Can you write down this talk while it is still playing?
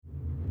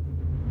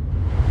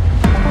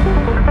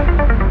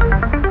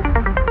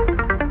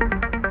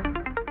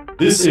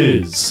This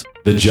is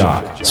the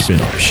Jock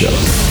Spin-Off Show.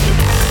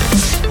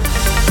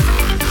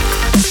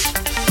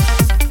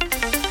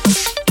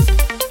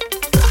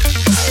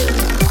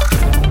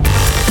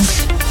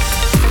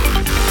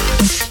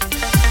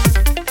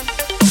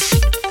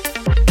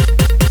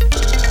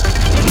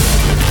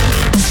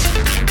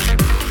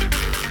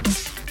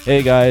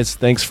 Hey guys,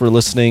 thanks for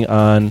listening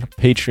on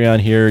Patreon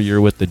here. You're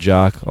with the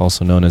Jock,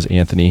 also known as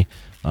Anthony.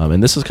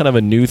 And this is kind of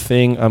a new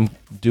thing I'm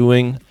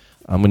doing.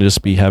 I'm going to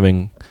just be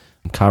having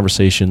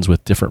conversations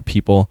with different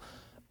people.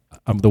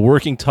 The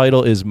working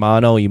title is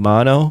Mano y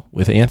Mano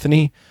with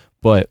Anthony,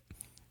 but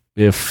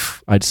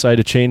if I decide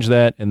to change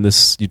that and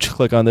you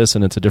click on this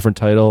and it's a different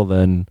title,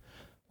 then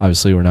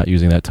obviously we're not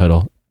using that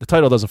title. The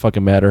title doesn't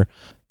fucking matter.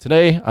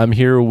 Today I'm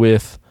here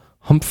with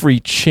Humphrey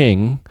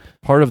Ching,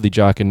 part of the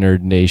Jock and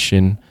Nerd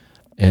Nation,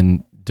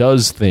 and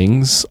does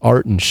things,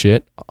 art and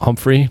shit.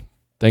 Humphrey,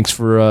 thanks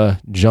for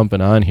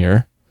jumping on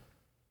here.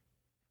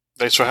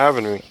 Thanks for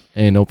having me.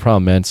 Hey, no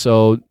problem, man.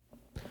 So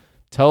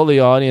tell the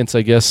audience,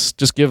 I guess,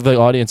 just give the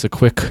audience a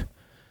quick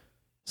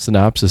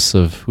synopsis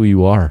of who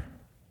you are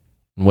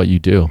and what you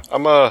do.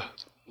 I'm a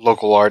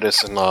local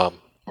artist in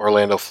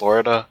Orlando,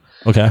 Florida.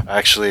 Okay. I'm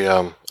actually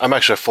a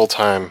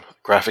full-time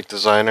graphic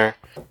designer.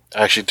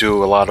 I actually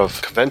do a lot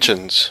of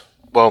conventions.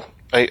 Well,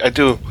 I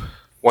do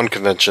one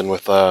convention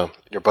with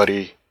your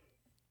buddy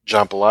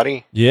John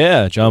Bellotti.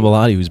 Yeah, John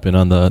Bellotti, who's been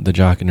on the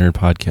Jock and Nerd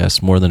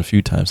podcast more than a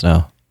few times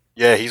now.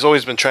 Yeah, he's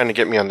always been trying to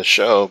get me on the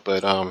show,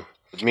 but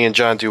me and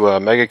John do a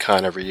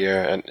MegaCon every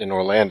year in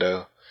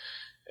Orlando,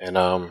 and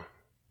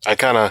I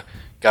kind of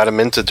got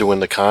him into doing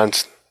the con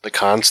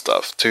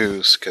stuff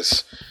too,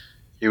 because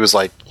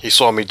he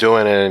saw me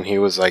doing it, and he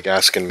was like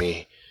asking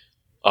me,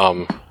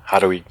 how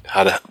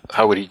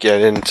would he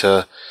get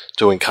into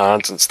doing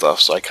cons and stuff?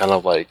 So I kind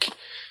of like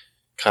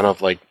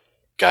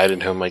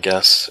guided him, I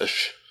guess,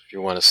 if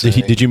you want to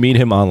say. Did you meet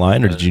him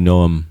online, or did you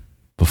know him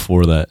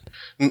before that?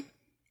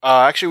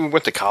 Actually, we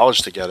went to college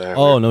together.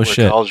 Oh, no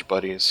shit. We're college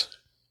buddies.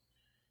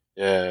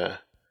 Yeah.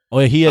 Oh,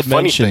 yeah, he had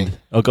mentioned.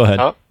 Oh, go ahead.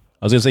 Huh?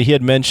 I was gonna say he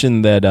had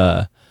mentioned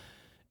that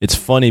it's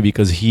funny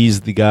because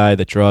he's the guy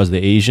that draws the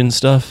Asian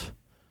stuff,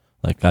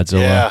 like Godzilla,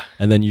 yeah.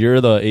 And then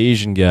you're the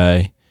Asian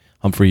guy,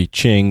 Humphrey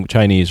Ching,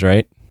 Chinese,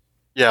 right?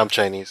 Yeah, I'm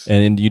Chinese.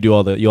 And you do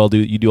all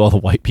the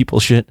white people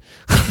shit.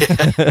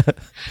 Yeah.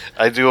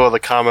 I do all the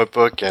comic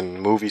book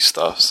and movie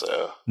stuff.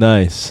 So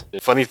nice.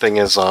 The funny thing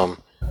is, I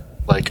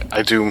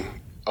do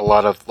a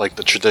lot of like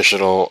the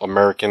traditional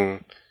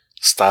American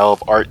style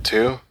of art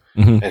too,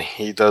 and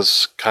he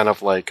does kind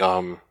of like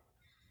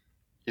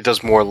he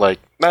does more like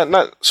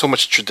not so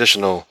much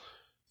traditional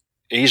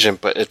Asian,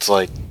 but it's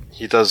like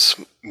he does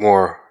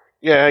more,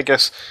 yeah, I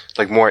guess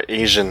like more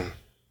Asian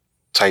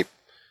type,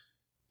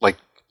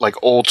 like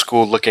old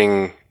school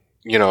looking,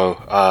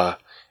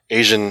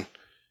 Asian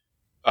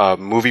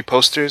movie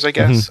posters, I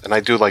guess. And I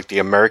do like the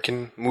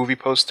American movie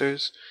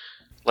posters,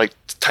 like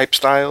type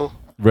style.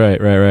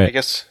 Right. I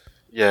guess.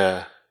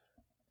 Yeah.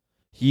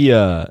 He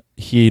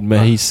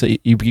said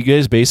you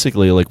guys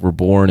basically like were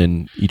born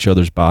in each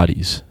other's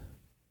bodies.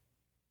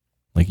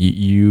 Like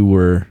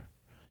you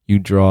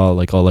draw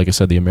like all, like I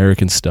said, the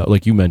American stuff,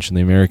 like you mentioned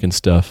the American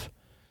stuff,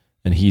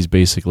 and he's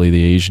basically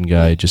the Asian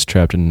guy just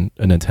trapped in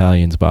an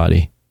Italian's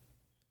body.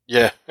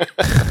 Yeah.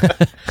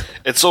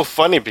 It's so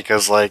funny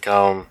because like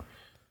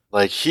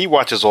he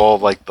watches all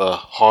like the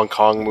Hong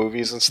Kong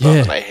movies and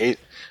stuff, and I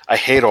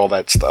hate all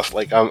that stuff.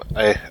 Like I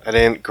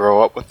didn't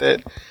grow up with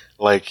it.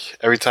 Like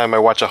every time I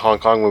watch a Hong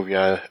Kong movie,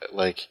 I'm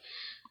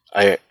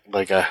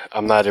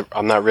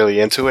not really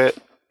into it.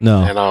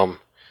 No. And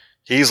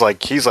he's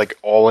like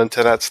all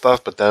into that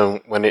stuff, but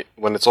then when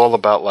it's all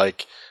about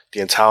like the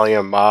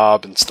Italian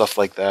mob and stuff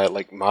like that,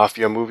 like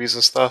mafia movies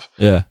and stuff,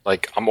 yeah,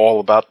 like I'm all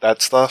about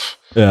that stuff.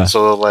 Yeah.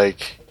 So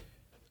like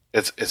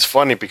it's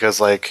funny because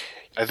like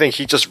I think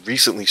he just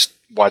recently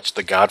watched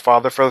The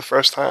Godfather for the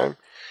first time.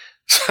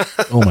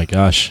 Oh my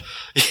gosh.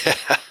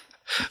 Yeah.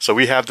 So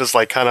we have this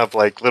like kind of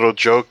like little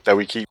joke that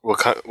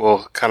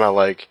we'll kind of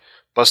like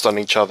bust on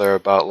each other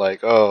about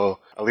like, oh,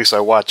 at least I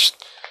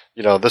watched,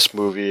 this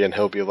movie, and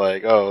he'll be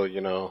like, oh,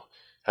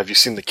 have you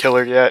seen The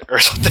Killer yet, or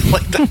something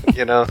like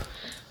that,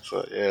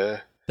 So yeah.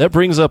 That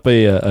brings up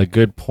a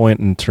good point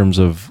in terms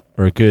of,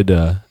 or a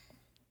good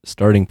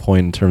starting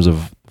point in terms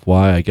of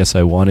why I guess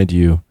I wanted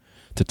you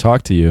to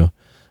talk to you,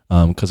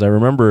 because I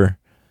remember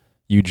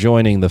you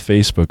joining the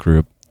Facebook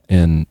group,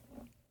 and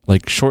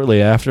like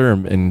shortly after,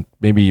 and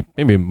maybe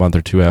a month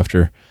or two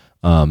after,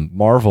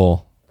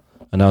 Marvel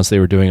announced they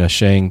were doing a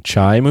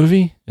Shang-Chi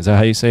movie. Is that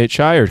how you say it?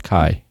 Chai or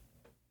Kai?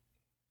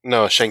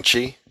 No,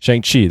 Shang-Chi.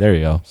 Shang-Chi. There you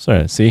go.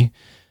 Sorry. See,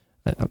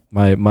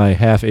 my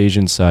half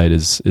Asian side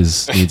is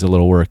needs a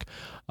little work.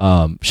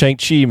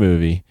 Shang-Chi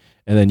movie,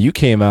 and then you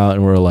came out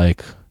and were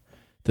like,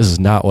 "This is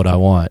not what I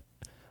want."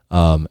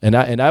 And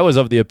I was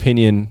of the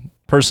opinion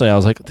personally. I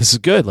was like, "This is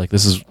good. Like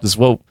this is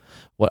what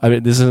I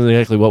mean. This isn't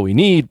exactly what we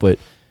need, but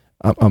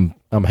I'm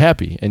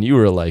happy." And you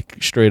were like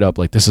straight up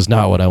like, "This is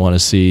not what I want to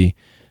see."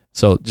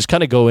 So just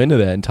kind of go into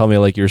that and tell me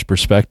like your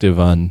perspective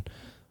on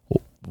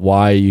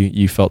why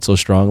you felt so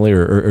strongly,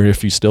 or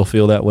if you still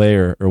feel that way,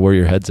 or where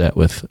your head's at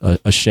with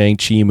a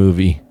Shang-Chi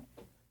movie.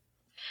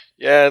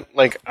 Yeah,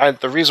 like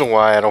the reason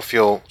why I don't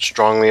feel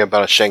strongly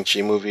about a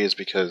Shang-Chi movie is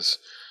because,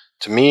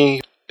 to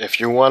me, if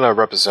you want to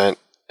represent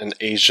an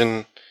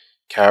Asian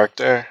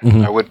character,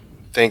 I would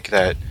think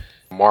that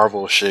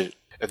Marvel should,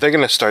 if they're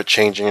going to start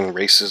changing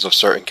races of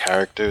certain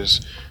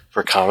characters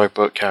for comic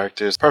book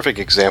characters, perfect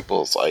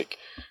examples like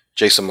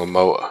Jason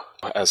Momoa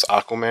as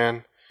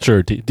Aquaman.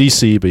 Sure,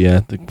 DC, but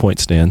yeah, the point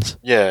stands.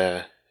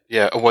 Yeah.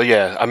 Well,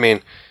 yeah. I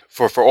mean,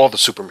 for all the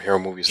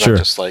superhero movies, not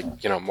just like,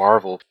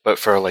 Marvel, but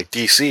for like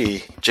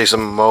DC, Jason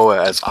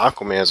Momoa as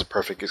Aquaman is a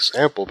perfect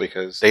example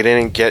because they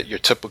didn't get your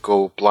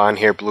typical blonde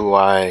hair, blue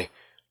eye,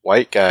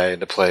 white guy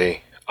to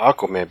play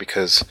Aquaman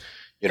because,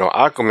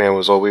 Aquaman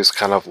was always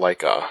kind of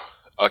like a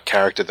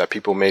character that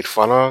people made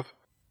fun of.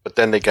 But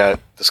then they got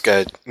this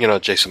guy,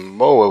 Jason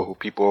Momoa, who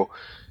people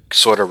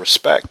sort of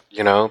respect,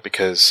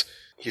 because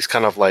he's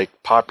kind of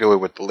like popular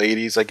with the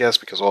ladies, I guess,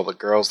 because all the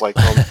girls like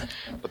him.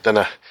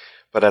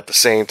 But at the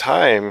same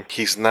time,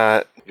 he's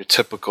not your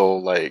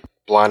typical like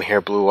blonde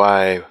hair, blue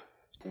eye,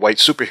 white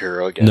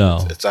superhero. Again,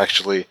 no. It's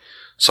actually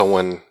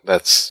someone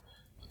that's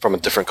from a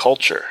different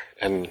culture,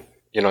 and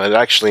it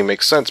actually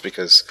makes sense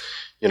because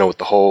with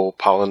the whole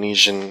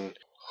Polynesian,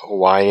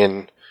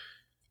 Hawaiian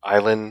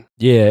island.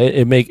 Yeah,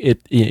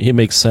 it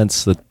makes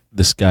sense that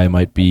this guy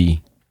might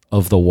be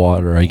of the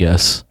water, I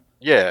guess.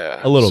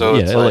 Yeah, a little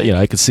bit. Yeah,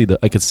 I could see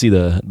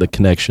the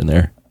connection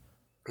there.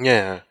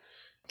 Yeah,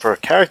 for a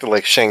character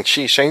like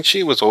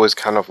Shang-Chi was always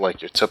kind of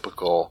like your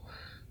typical,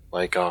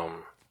 like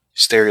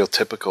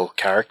stereotypical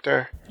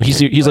character.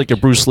 He's like a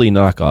Bruce Lee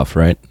knockoff,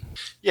 right?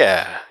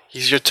 Yeah,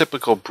 he's your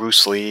typical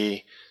Bruce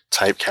Lee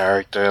type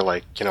character,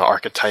 like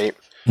archetype,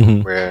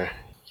 where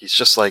he's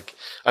just like.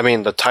 I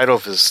mean, the title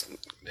of his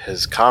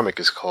comic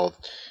is called,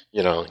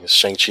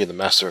 Shang-Chi, the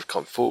Master of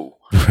Kung Fu.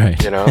 Right.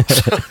 So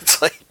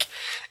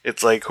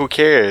it's like, who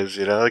cares,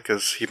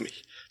 because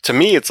to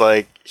me, it's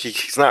like,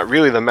 he's not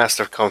really the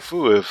Master of Kung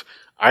Fu if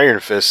Iron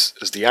Fist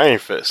is the Iron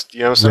Fist. You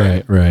know what I'm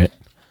saying? Right.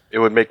 It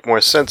would make more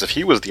sense if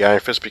he was the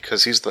Iron Fist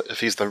because if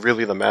he's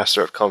really the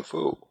Master of Kung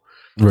Fu.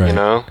 Right.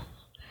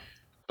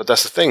 But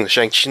that's the thing.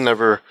 Shang-Chi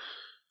never,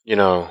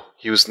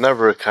 he was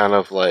never kind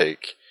of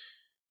like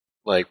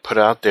put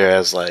out there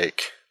as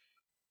like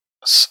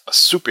a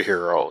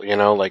superhero,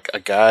 like a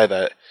guy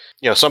that,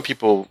 some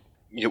people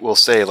will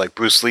say like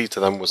Bruce Lee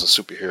to them was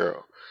a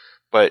superhero,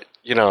 but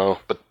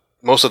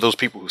most of those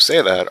people who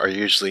say that are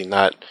usually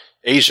not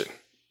Asian.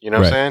 You know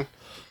what I'm saying?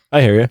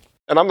 I hear you.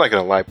 And I'm not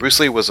gonna lie, Bruce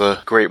Lee was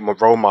a great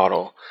role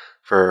model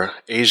for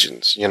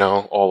Asians,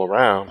 all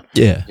around.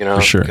 Yeah,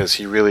 for sure. Because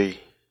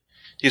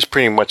he's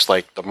pretty much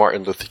like the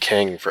Martin Luther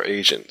King for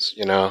Asians.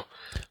 Well,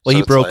 so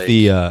he broke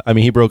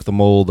he broke the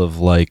mold of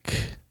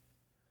like.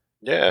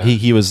 Yeah,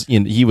 he was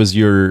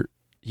Asian,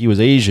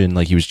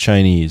 like he was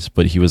Chinese,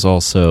 but he was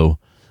also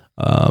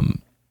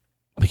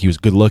like he was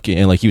good looking,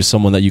 and like he was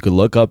someone that you could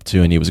look up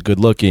to, and he was good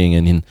looking,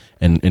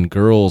 and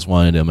girls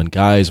wanted him, and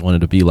guys wanted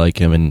to be like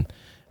him,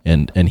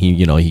 and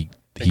he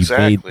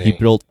exactly. he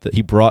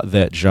brought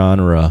that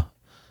genre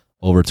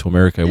over to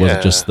America. It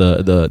wasn't just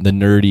the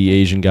nerdy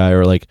Asian guy,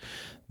 or like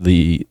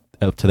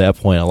up to that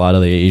point, a lot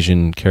of the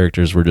Asian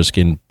characters were just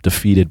getting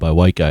defeated by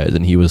white guys,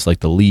 and he was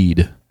like the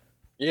lead.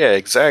 Yeah,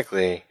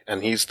 exactly.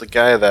 And he's the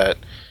guy that,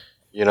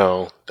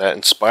 that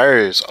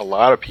inspires a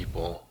lot of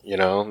people,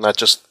 not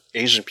just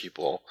Asian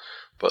people,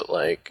 but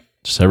like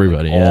just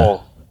everybody,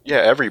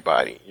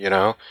 everybody,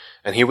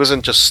 And he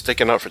wasn't just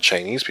sticking up for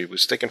Chinese people, he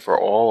was sticking for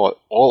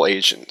all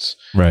Asians.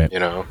 Right.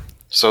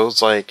 So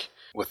it's like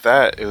with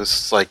that, it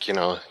was like,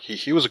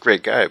 he was a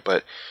great guy,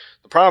 but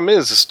the problem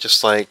is it's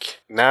just like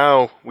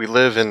now we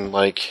live in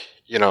like,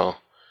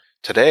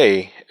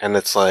 today, and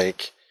it's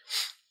like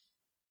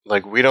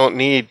we don't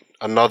need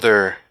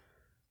another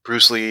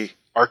Bruce Lee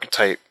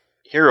archetype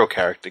hero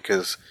character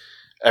because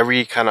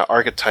every kind of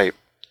archetype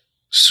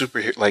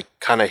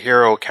kind of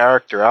hero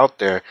character out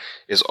there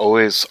is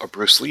always a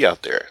Bruce Lee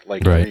out there.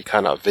 Like every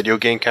kind of video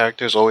game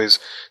character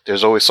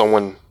there's always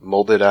someone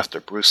molded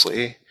after Bruce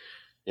Lee,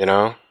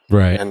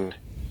 Right. And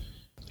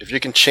if you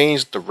can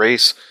change the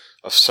race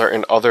of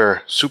certain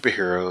other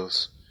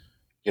superheroes,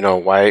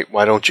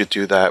 why don't you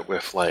do that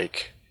with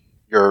like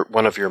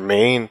one of your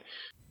main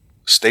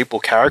staple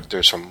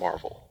characters from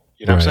Marvel?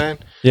 You know what I'm saying?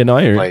 Yeah, no,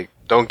 I hear you. Like,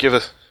 don't give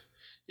us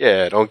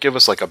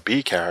like a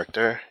B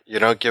character.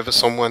 Give us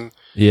someone.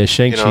 Yeah,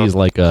 Shang-Chi is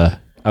like I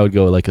would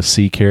go like a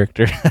C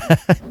character.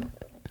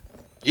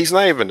 He's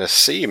not even a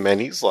C, man.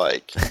 He's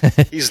like,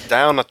 he's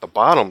down at the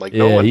bottom. Like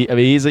no one.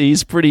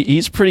 He's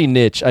pretty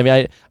niche. I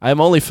mean,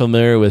 I'm only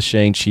familiar with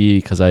Shang-Chi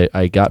because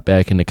I got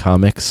back into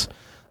comics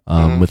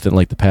within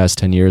like the past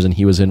 10 years, and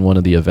he was in one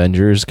of the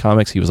Avengers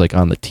comics. He was like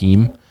on the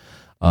team.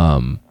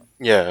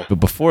 Yeah. But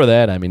before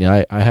that, I mean,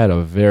 I had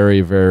a very,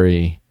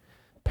 very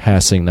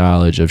passing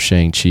knowledge of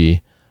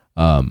Shang-Chi.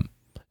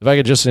 If I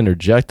could just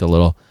interject a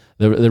little,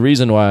 the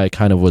reason why I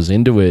kind of was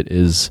into it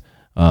is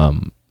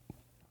I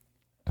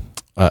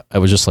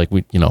was just like,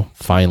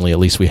 finally, at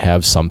least we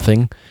have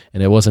something.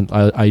 And it wasn't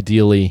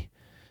ideally,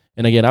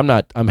 and again,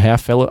 I'm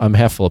half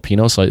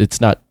Filipino, so it's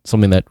not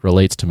something that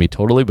relates to me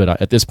totally.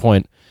 But at this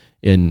point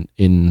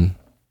in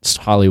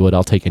Hollywood,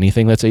 I'll take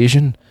anything that's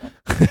Asian,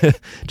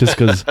 just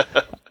because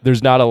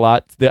there's not a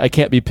lot. I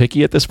can't be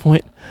picky at this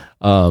point.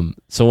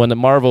 So when the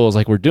Marvel was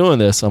like, we're doing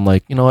this, I'm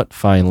like, you know what?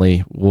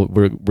 Finally,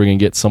 we're gonna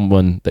get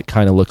someone that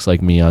kind of looks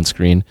like me on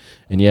screen.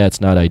 And yeah, it's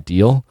not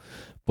ideal,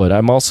 but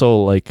I'm also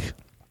like,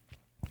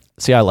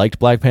 see, I liked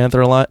Black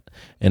Panther a lot,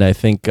 and I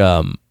think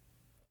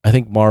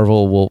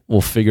Marvel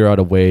will figure out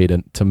a way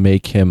to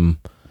make him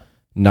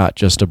not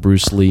just a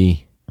Bruce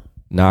Lee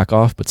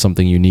knockoff, but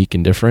something unique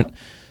and different.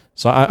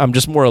 So I'm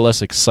just more or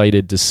less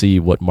excited to see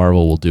what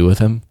Marvel will do with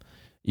him,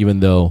 even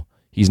though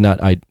he's not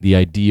the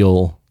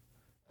ideal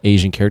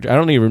Asian character. I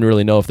don't even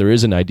really know if there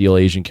is an ideal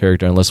Asian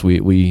character unless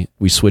we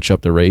switch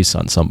up the race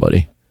on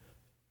somebody.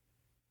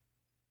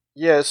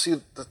 Yeah, see,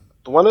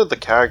 one of the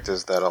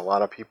characters that a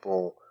lot of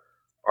people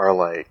are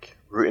like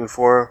rooting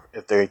for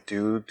if they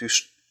do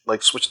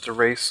like switch the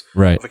race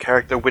of a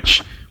character,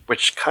 which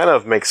kind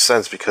of makes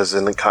sense because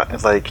in the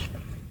like,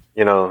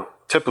 you know,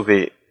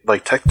 typically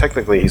like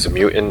technically he's a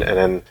mutant, and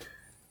then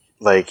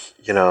like,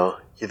 you know,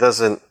 you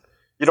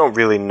don't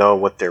really know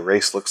what their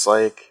race looks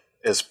like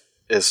is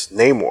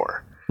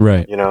Namor.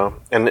 Right. You know,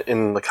 and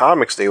in the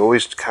comics, they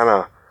always kind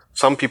of,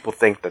 some people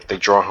think that they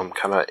draw him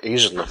kind of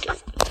Asian looking,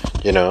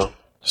 you know?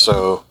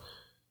 So,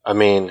 I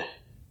mean,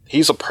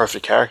 he's a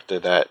perfect character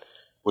that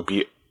would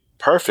be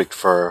perfect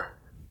for,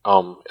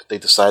 if they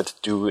decide to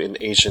do an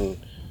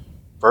Asian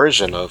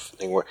version of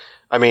Namor.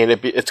 I mean,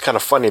 it's kind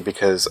of funny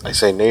because I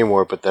say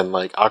Namor, but then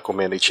like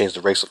Aquaman, they changed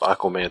the race of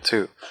Aquaman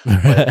too.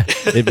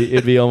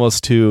 it'd be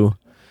almost too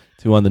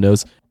on the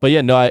nose. But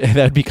yeah, no,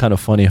 that'd be kind of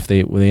funny if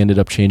they ended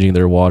up changing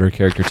their water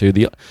character too.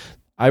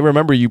 I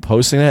remember you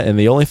posting that, and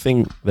the only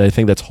thing that I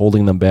think that's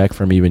holding them back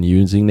from even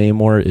using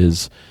Namor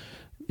is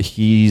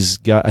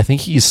I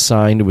think he's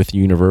signed with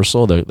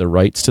Universal the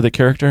rights to the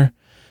character.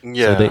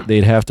 Yeah, so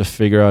they'd have to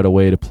figure out a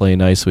way to play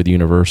nice with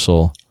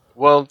Universal.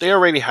 Well, they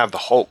already have the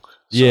Hulk.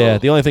 So. Yeah,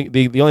 the only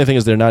thing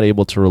is they're not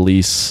able to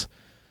release,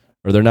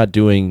 or they're not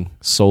doing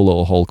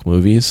solo Hulk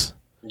movies.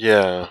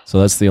 Yeah. So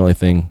that's the only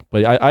thing.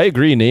 But I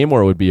agree,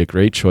 Namor would be a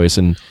great choice,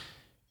 and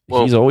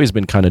he's always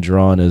been kind of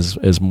drawn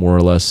as more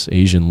or less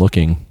Asian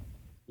looking.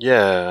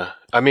 Yeah.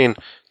 I mean,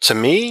 to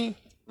me,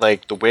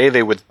 like the way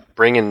they would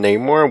bring in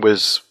Namor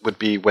would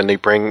be when they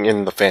bring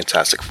in the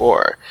Fantastic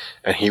Four,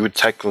 and he would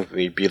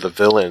technically be the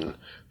villain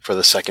for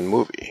the second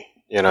movie,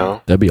 you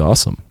know? That'd be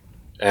awesome.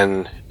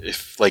 And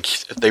if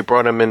they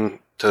brought him in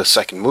to the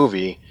second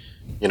movie,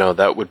 you know,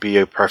 that would be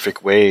a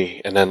perfect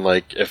way. And then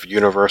like if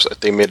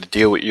they made a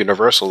deal with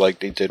Universal like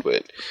they did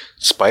with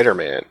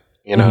Spider-Man,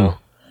 you know,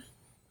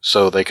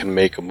 so they can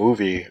make a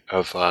movie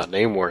of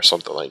Namor or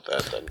something like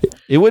that. Then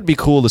it would be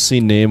cool to see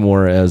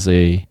Namor as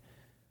an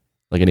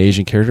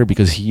Asian character,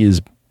 because he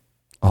is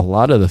a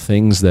lot of the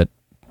things that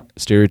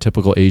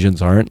stereotypical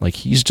Asians aren't. Like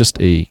he's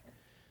a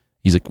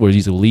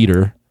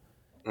leader.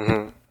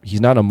 Mm-hmm.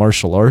 He's not a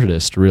martial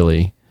artist,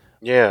 really.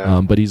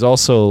 Yeah. But he's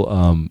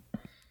also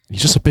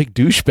he's just a big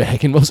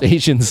douchebag, and most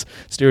Asians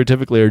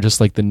stereotypically are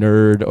just like the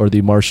nerd or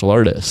the martial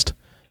artist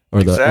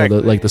or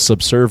the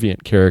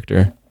subservient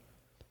character.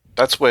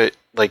 That's what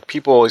like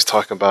people always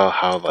talk about,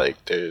 how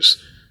like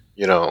there's,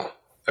 you know,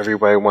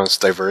 everybody wants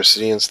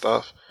diversity and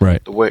stuff.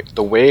 Right.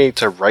 The way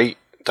to write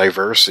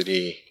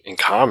diversity in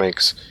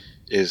comics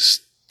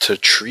is to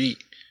treat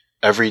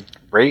every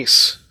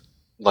race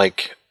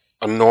like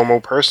a normal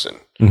person.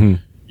 Mm-hmm.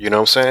 You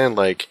know what I'm saying?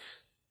 Like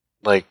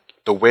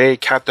the way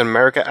Captain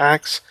America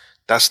acts,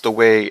 that's the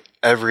way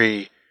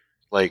every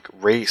like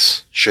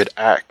race should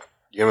act.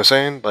 You know what I'm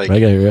saying? Like,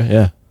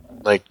 yeah.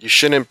 Like you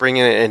shouldn't bring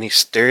in any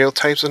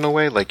stereotypes in a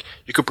way. Like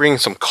you could bring in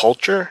some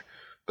culture,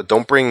 but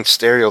don't bring in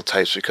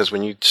stereotypes, because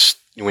when you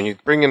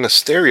bring in a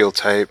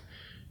stereotype,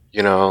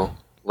 you know,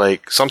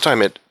 like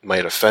sometimes it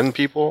might offend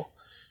people,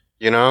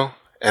 you know,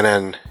 and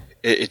then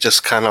it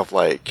just kind of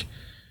like,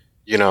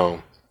 you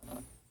know,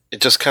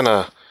 it just kind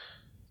of,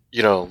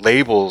 you know,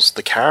 labels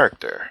the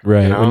character.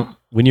 Right. You know?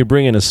 When you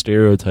bring in a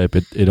stereotype,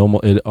 it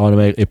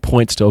automatically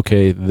points to,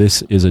 okay,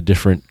 this is a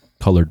different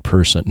colored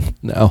person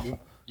now.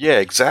 Yeah,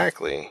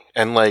 exactly.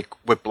 And like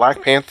with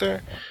Black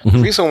Panther, the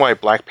reason why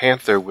Black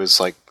Panther was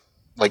like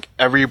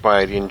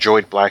everybody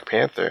enjoyed Black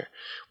Panther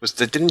was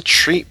they didn't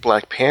treat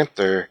Black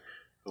Panther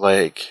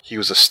like he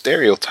was a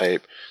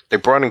stereotype. They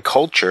brought in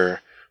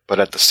culture, but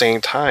at the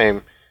same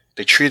time,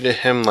 they treated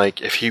him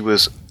like if he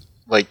was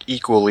like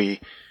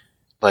equally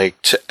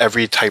like to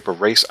every type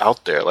of race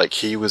out there. Like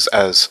he was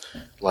as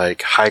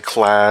like high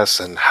class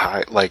and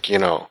high, like, you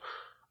know,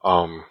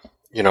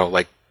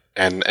 like,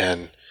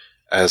 and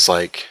as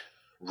like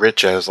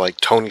rich as like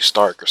Tony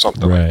Stark or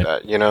something like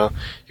that, you know.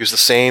 He was the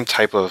same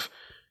type of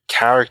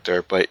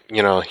character, but,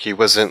 you know, he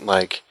wasn't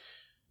like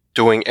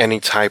doing any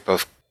type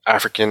of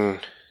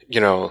African,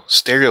 you know,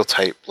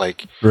 stereotype,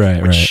 like,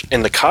 which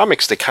in the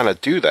comics they kind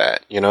of do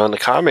that, you know. In the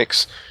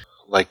comics,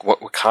 like what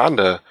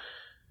Wakanda,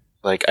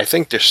 like I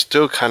think they're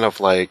still kind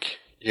of like,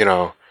 you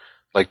know,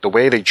 like the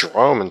way they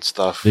draw them and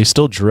stuff. They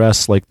still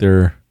dress like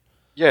they're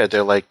Yeah,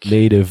 they're like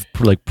native,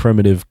 like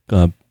primitive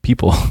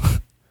people.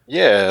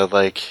 Yeah,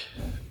 what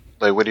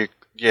do you?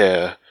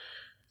 Yeah,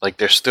 like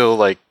they're still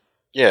like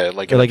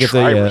like in like a if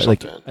they tribe or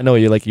like something. I know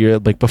you're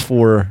like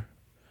before,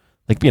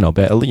 like we know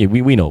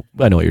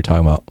I know what you're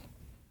talking about.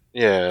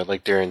 Yeah,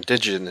 like they're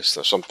indigenous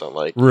or something,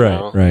 like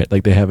Right, right.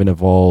 Like they haven't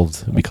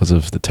evolved because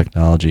of the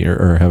technology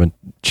or haven't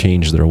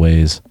changed their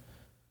ways.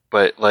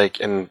 But like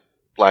in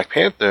Black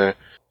Panther,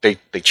 they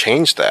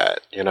changed that.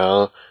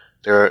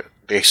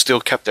 They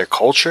still kept their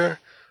culture,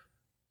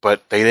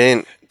 but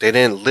they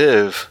didn't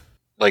live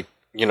like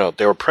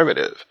they were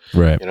primitive.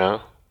 Right.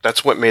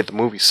 That's what made the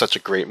movie such a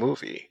great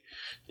movie.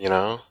 You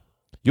know.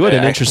 You had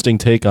an interesting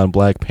take on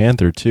Black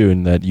Panther too,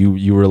 in that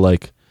you were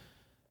like.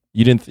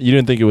 You didn't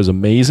think it was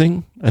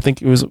amazing. I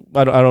think it was.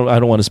 I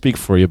don't want to speak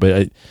for you,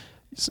 but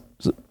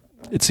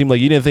it seemed like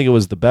you didn't think it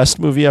was the best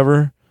movie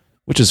ever,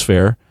 which is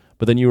fair.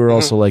 But then you were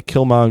also like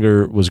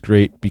Killmonger was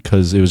great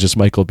because it was just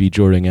Michael B.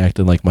 Jordan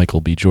acting like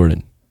Michael B.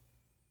 Jordan.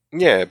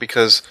 Yeah,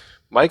 because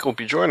Michael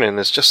B. Jordan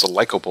is just a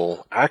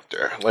likable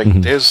actor.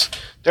 Like there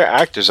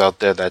are actors out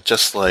there that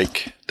just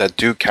like that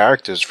do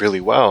characters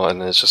really well,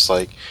 and it's just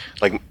like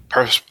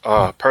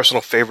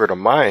personal favorite of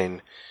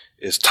mine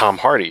is Tom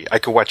Hardy. I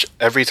could watch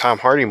every Tom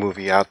Hardy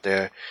movie out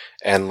there,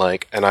 and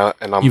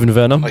I'm even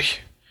Venom.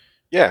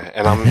 Yeah,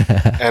 and I'm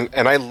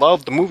and I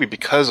love the movie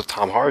because of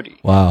Tom Hardy.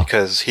 Wow,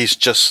 because he's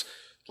just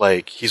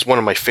like he's one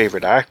of my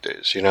favorite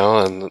actors,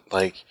 and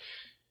like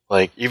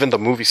even the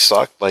movie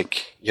sucked,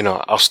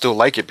 I'll still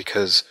like it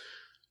because,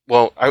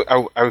 well,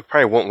 I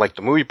probably won't like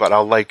the movie, but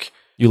I'll like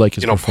you like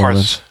his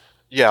performance.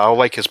 I'll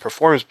like his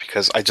performance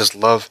because I just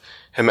love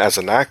him as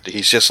an actor.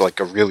 He's just like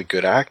a really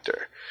good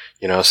actor.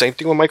 Same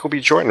thing with Michael B.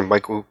 Jordan.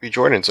 Michael B.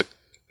 Jordan's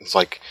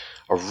like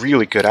a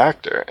really good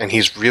actor, and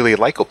he's really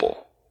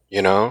likable,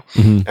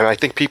 And I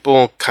think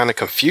people kind of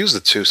confuse the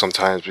two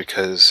sometimes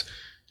because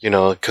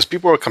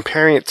people are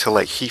comparing it to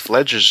like Heath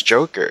Ledger's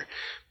Joker,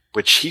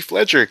 which Heath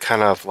Ledger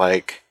kind of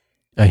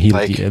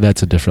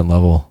that's a different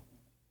level.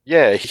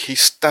 Yeah, he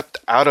stepped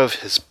out of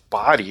his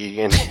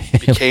body and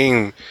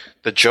became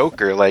the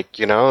Joker.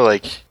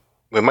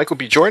 With Michael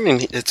B. Jordan,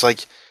 it's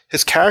like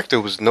his character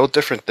was no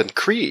different than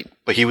Creed,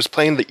 but he was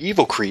playing the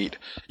evil Creed.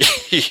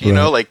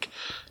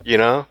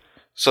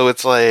 So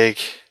it's like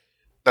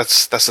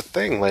that's the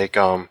thing.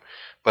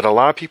 But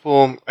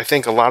I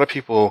think a lot of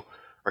people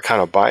are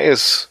kind of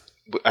biased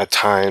at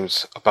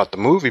times about the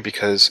movie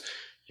because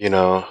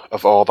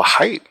of all the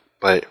hype.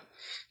 But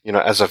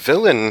as a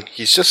villain,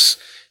 he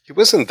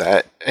wasn't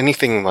that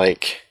anything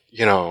like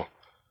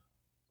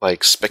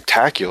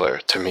spectacular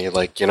to me.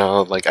 I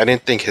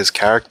didn't think his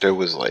character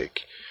was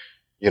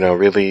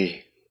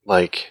really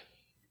like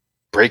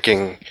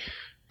breaking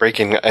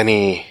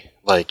any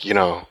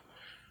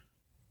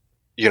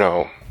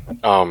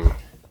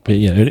but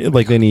yeah,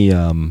 like any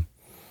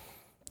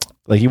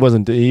like he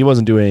wasn't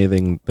doing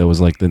anything that was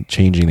like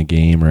changing the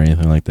game or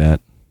anything like that.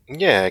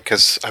 Yeah,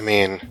 because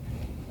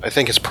I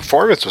think his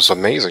performance was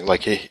amazing.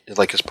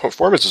 His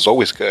performance is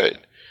always good,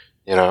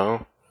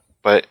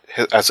 but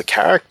as a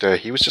character,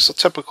 he was just a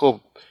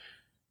typical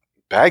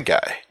bad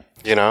guy.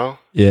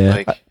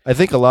 Yeah, I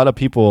think a lot of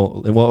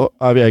people. Well,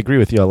 I agree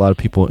with you. A lot of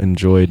people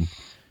enjoyed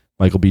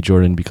Michael B.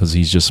 Jordan because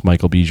he's just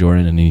Michael B.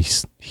 Jordan, and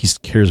he's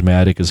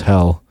charismatic as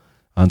hell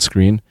on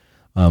screen.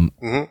 I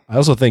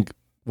also think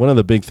one of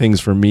the big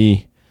things for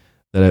me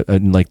that I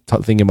like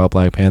thinking about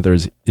Black Panther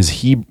is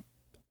he,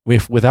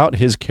 without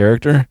his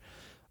character,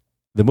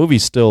 the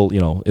movie's still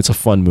it's a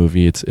fun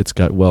movie. It's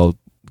got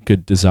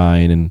good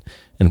design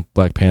and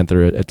Black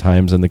Panther at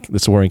times, and the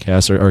supporting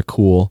cast are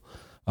cool.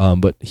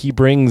 But he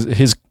brings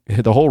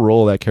the whole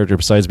role of that character,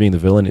 besides being the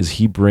villain, is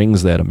he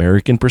brings that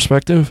American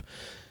perspective,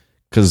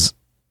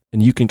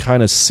 and you can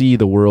kind of see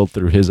the world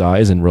through his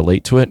eyes and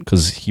relate to it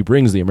because he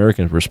brings the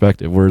American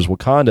perspective. Whereas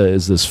Wakanda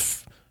is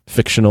this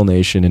fictional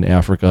nation in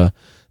Africa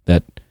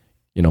that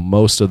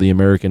most of the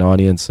American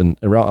audience and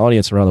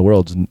audience around the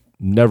world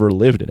never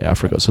lived in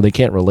Africa, so they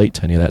can't relate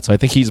to any of that. So I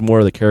think he's more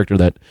of the character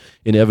that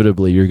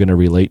inevitably you're going to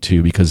relate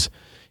to because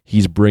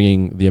he's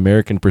bringing the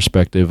American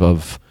perspective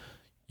of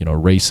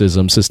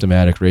racism,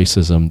 systematic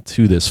racism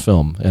to this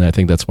film, and I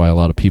think that's why a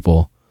lot of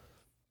people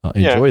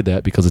enjoyed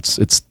that because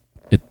it's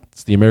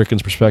the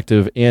American's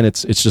perspective, and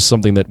it's just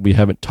something that we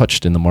haven't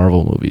touched in the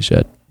Marvel movies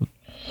yet.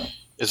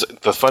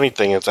 The funny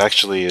thing is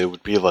actually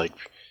it'd be like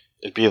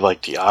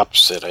the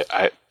opposite.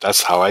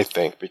 That's how I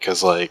think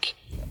because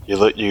you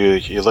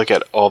look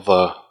at all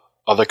the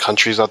other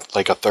countries out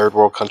like a third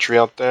world country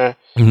out there,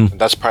 and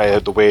that's probably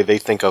the way they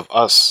think of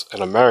us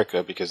in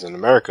America because in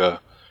America,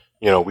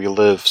 we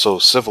live so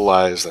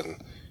civilized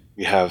and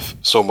we have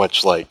so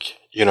much like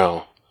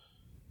a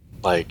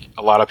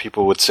lot of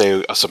people would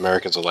say us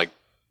Americans are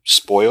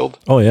spoiled.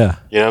 Oh yeah.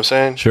 You know what I'm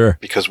saying? Sure.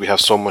 Because we have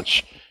so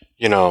much,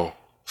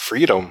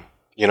 freedom,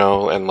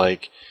 and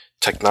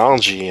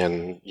technology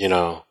and,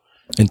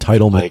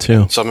 entitlement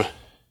too.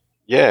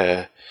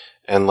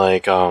 And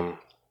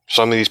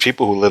some of these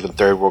people who live in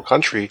third world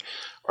country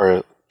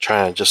are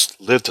trying to just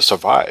live to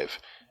survive,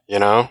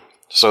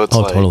 So it's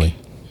totally.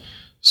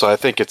 So I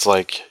think it's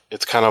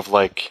kind of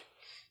like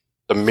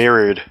the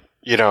mirrored,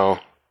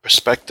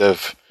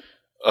 perspective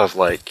of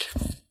like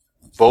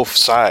both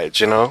sides,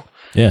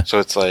 Yeah. So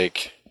it's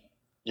like,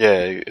 yeah,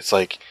 it's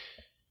like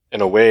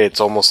in a way,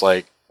 it's almost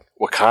like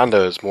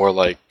Wakanda is more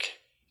like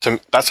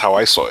that's how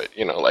I saw it,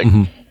 like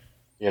and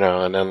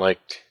then like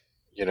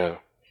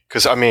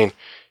because I mean,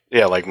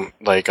 yeah, like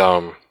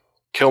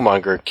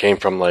Killmonger came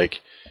from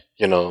like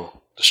the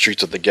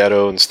streets of the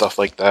ghetto and stuff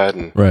like that,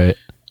 and right,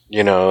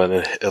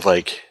 and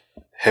like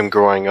him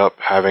growing up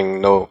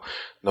having no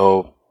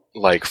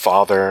like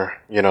father,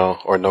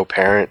 or no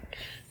parent,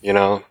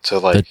 to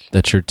like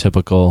that's your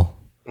typical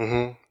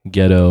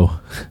ghetto,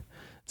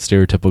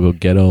 stereotypical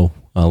ghetto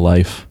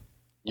life.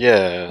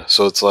 Yeah,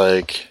 so it's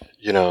like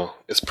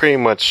it's pretty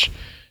much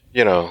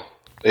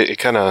it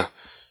kind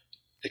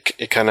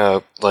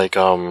of like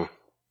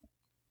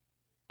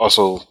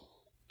also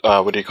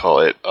what do you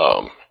call it?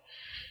 I'm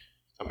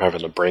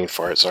having a brain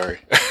fart. Sorry.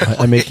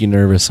 I make you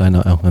nervous. I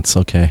know. Oh, that's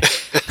okay.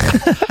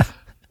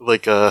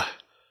 Like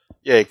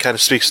yeah, it kind of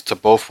speaks to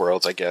both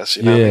worlds, I guess.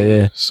 You know what I mean?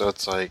 Yeah. So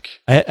it's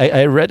like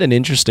I read an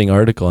interesting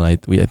article, and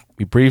we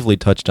briefly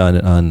touched on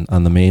it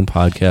on the main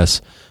podcast.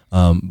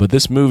 But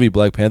this movie,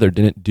 Black Panther,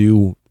 didn't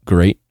do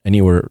great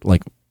anywhere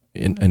like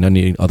in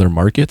any other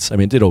markets. I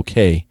mean, it did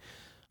okay,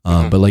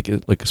 but like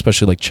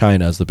especially like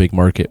China is the big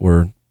market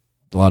where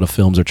a lot of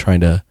films are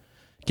trying to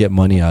get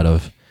money out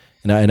of.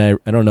 And I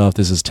don't know if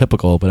this is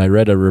typical, but I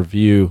read a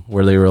review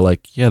where they were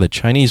like, yeah, the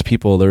Chinese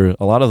people,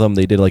 a lot of them,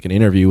 they did like an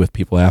interview with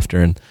people after,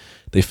 and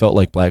they felt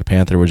like Black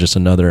Panther was just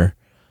another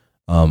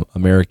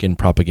American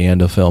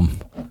propaganda film.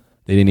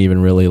 They didn't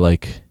even really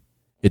like,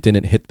 it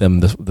didn't hit them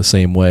the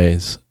same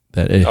ways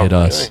that it hit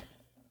us. Really?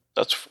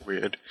 That's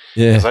weird.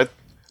 Yeah. 'Cause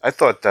I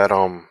thought that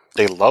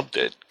they loved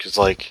it because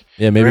like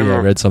maybe I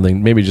read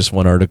something, maybe just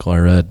one article I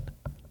read.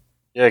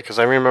 Yeah, because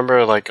I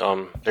remember like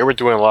they were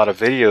doing a lot of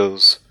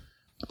videos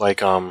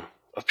like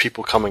of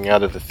people coming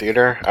out of the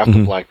theater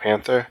after Black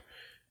Panther,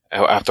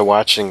 after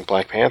watching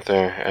Black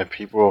Panther, and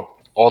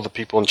all the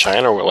people in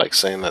China were like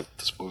saying that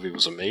this movie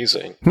was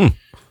amazing.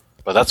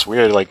 But that's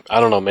weird. Like I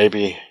don't know,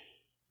 maybe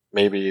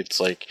it's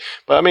like,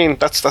 but I mean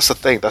that's the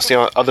thing. That's the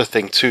other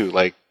thing too.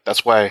 Like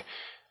that's why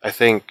I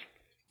think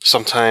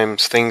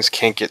sometimes things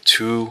can't get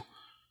too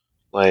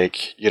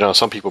like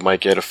some people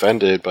might get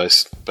offended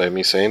by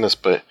me saying this,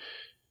 but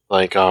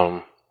like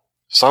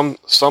some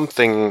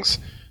things,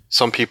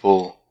 some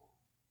people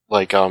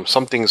like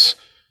some things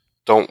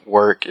don't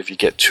work if you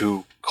get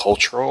too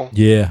cultural.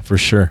 Yeah, for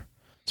sure.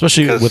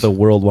 Especially with a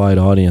worldwide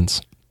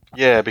audience.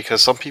 Yeah,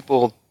 because some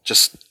people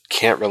just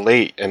can't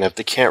relate, and if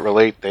they can't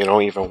relate, they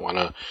don't even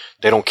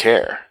they don't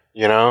care,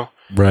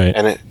 Right.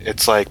 And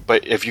it's like,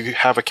 but if you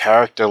have a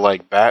character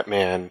like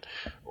Batman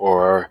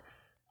or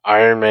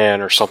Iron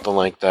Man or something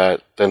like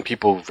that, then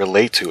people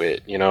relate to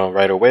it,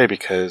 right away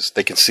because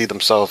they can see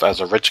themselves as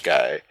a rich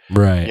guy.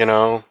 Right.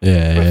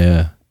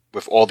 Yeah.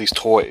 With all these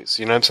toys,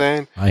 you know what I'm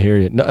saying? I hear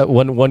you. No,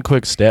 one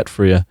quick stat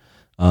for you.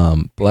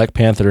 Black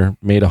Panther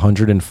made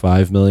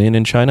 $105 million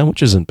in China,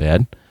 which isn't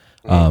bad.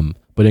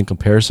 But in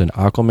comparison,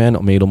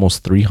 Aquaman made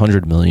almost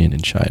 $300 million in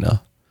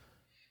China.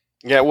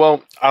 Yeah,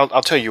 well,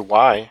 I'll tell you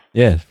why.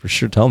 Yeah, for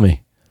sure. Tell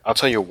me. I'll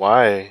tell you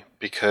why,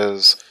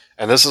 because,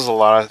 and this is a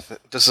lot of,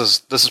 this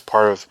is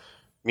part of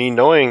me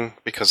knowing,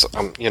 because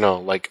I'm,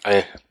 like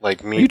I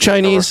like me. Are you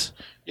Chinese?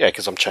 Yeah,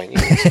 because I'm Chinese.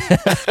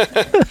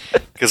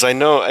 Because I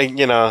know,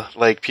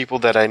 like people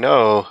that I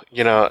know,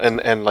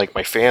 and like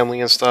my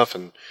family and stuff,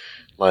 and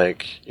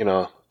like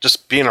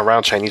just being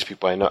around Chinese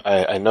people,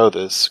 I know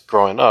this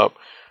growing up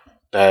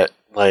that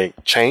like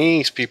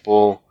Chinese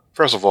people,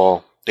 first of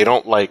all, they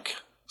don't like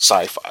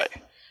sci-fi,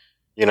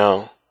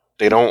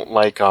 they don't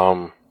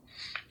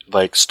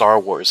like Star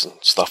Wars and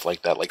stuff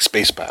like that, like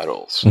space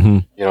battles.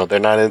 They're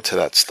not into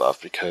that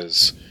stuff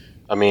because,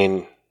 I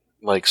mean,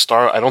 like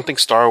I don't think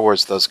Star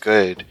Wars does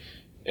good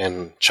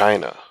in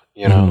China,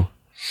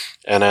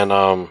 And then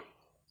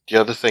the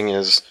other thing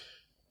is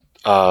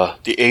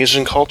the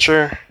Asian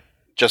culture,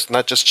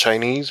 not just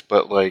Chinese,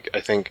 but like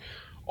I think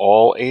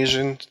all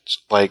Asians,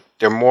 like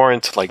they're more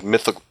into like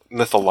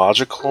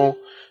mythological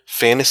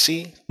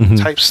fantasy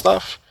type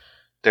stuff.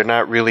 They're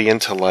not really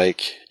into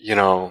like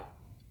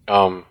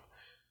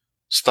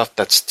stuff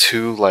that's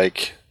too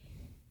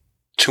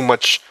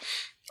much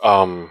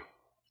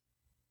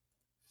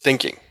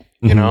thinking.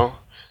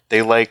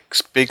 They like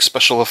big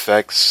special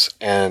effects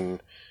and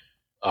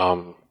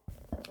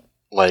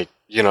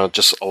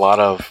just a lot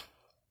of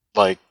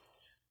like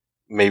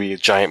maybe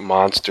giant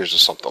monsters or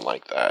something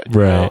like that.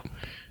 Right.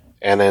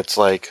 And it's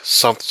like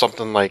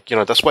something like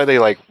that's why they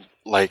like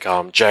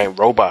giant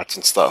robots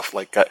and stuff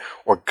like that,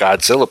 or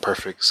Godzilla,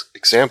 perfect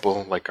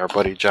example, like our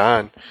buddy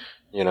John.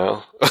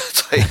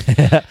 It's like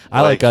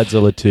I like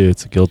Godzilla too.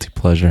 It's a guilty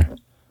pleasure.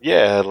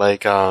 Yeah,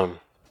 like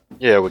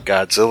with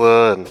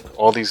Godzilla and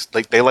all these,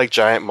 like they like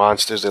giant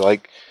monsters, they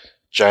like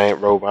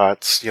giant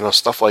robots,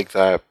 stuff like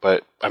that.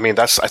 But I mean,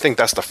 I think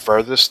that's the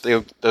furthest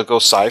they'll go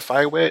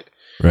sci-fi with.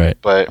 Right.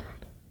 But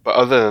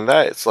other than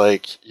that, it's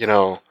like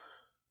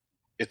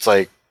it's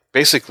like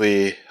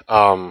basically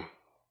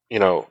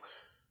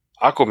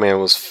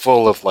Aquaman was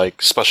full of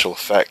like special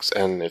effects,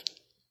 and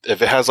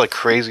if it has like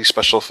crazy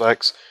special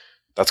effects,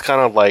 that's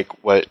kind of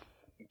like what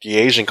the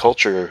Asian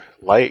culture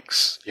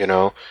likes, you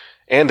know,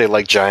 and they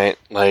like giant,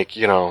 like,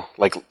 you know,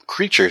 like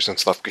creatures and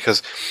stuff.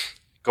 Because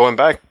going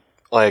back,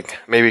 like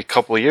maybe a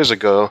couple of years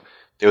ago,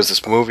 there was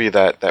this movie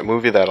that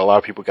movie that a lot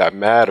of people got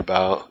mad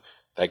about,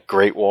 that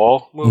Great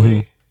Wall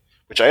movie,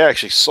 which I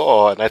actually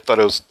saw, and I thought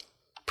it was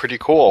pretty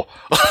cool.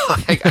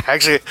 I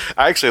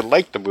actually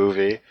liked the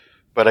movie,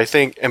 but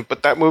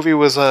but that movie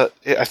was I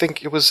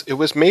think it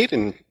was made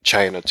in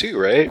China too,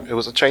 right? It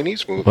was a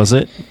Chinese movie. Was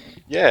it?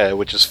 Yeah,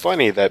 which is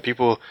funny that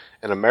people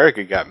in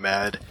America got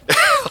mad.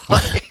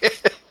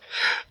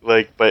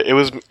 But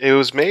it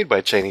was made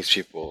by Chinese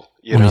people.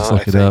 You know,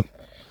 look it up.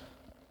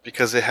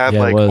 Because it had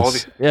like all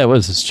these. Yeah, it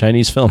was. It's a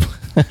Chinese film.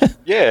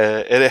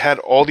 Yeah, and it had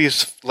all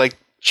these like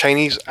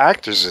Chinese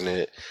actors in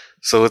it.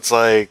 So it's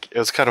like, it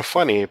was kind of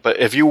funny. But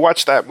if you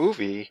watch that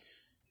movie,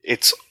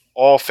 it's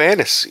all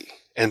fantasy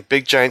and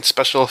big giant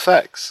special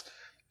effects,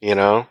 you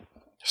know?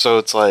 So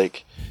it's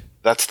like,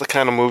 that's the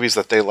kind of movies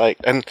that they like.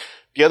 And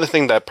the other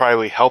thing that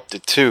probably helped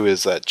it too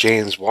is that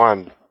James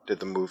Wan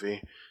did the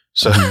movie.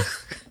 So,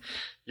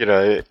 you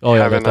know. Oh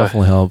yeah, that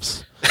definitely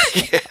helps.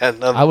 Yeah,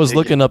 I was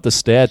looking up the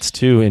stats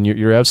too, and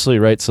you're absolutely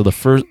right. So the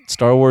first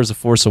Star Wars: The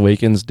Force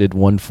Awakens did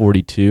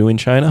 142 in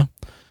China,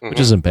 which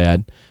isn't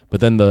bad. But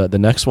then the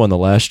next one, The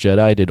Last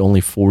Jedi, did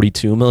only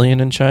 42 million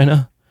in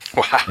China.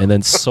 Wow. And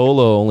then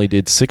Solo only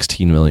did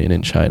 16 million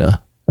in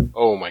China.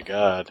 Oh my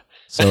God.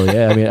 So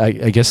yeah, I mean,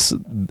 I guess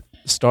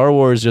Star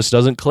Wars just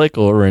doesn't click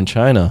over in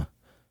China.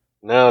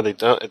 No, they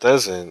don't. It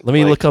doesn't. Let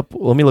me look up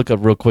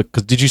real quick.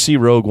 Cause did you see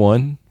Rogue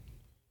One?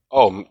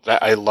 Oh,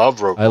 I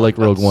love Rogue One. I like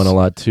Rogue One a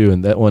lot too,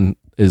 and that one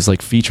is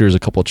like features a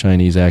couple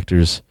Chinese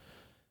actors.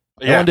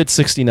 Yeah. That one did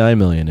 69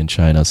 million in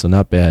China, so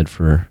not bad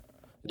for.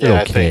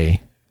 Yeah,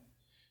 okay.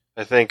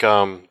 I think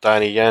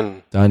Donnie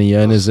Yen. Donnie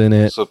Yen is in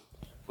it.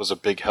 Was a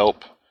big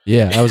help.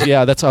 Yeah, I was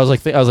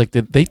like,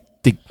 did they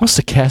must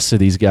have casted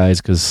these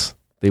guys because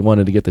they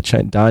wanted to get the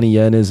Donnie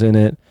Yen is in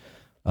it.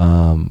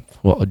 Jiang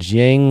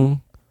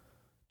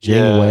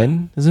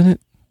Wen is in it.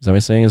 Is that me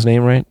saying his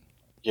name right?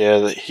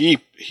 Yeah,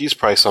 he's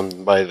probably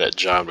somebody that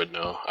John would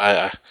know.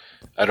 I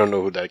don't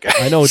know who that guy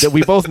is. I know that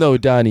we both know who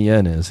Donnie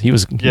Yen is.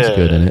 He's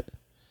good in it.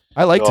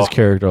 I liked his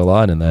character a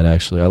lot in that,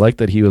 actually. I liked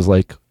that he was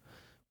like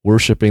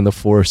worshipping the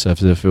Force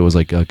as if it was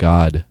like a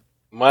god.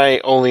 My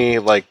only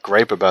like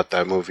gripe about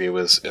that movie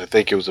was I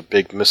think it was a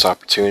big missed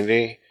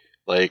opportunity.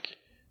 Like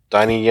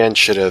Donnie Yen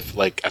should have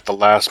like at the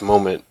last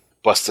moment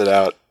busted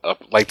out a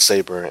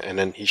lightsaber, and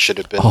then he should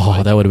have been.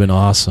 Oh, that would have been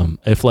awesome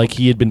if like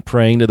he had been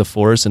praying to the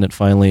Force and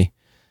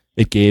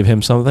it gave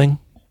him something.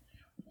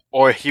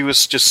 Or he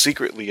was just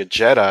secretly a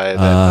Jedi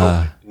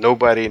that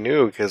nobody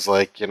knew because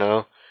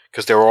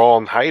because they were all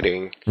in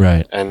hiding,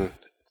 right? And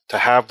to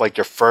have like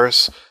your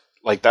first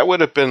that would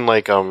have been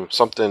like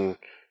something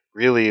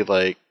really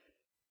like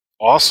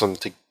awesome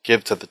to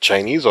give to the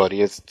Chinese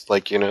audience,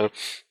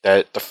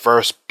 that the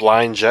first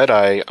blind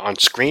Jedi on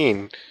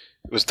screen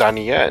was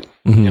Donnie Yen,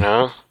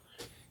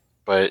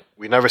 but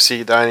we never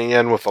see Donnie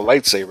Yen with a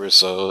lightsaber,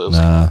 so it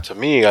was, to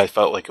me, I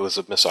felt like it was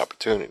a missed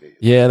opportunity.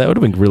 Yeah, that would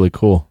have been really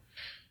cool.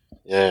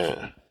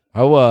 Yeah.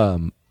 How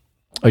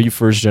are you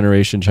first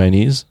generation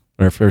Chinese,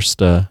 or first?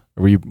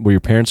 Were your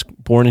parents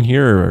born in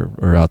here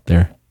or out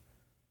there?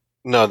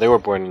 No, they were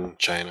born in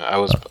China. I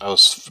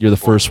was. You're the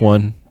first here.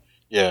 one.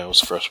 Yeah, I was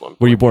the first one.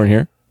 Were you born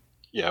here?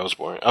 Yeah, I was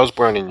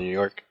born in New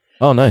York.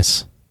 Oh,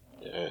 nice.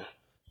 Yeah.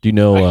 Do you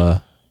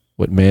know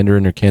what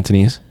Mandarin or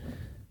Cantonese?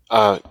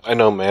 I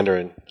know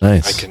Mandarin.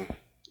 Nice. I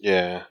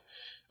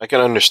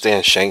can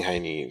understand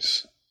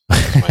Shanghainese.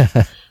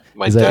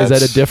 My is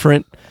that a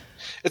different?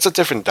 It's a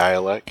different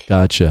dialect.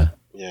 Gotcha.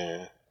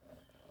 Yeah.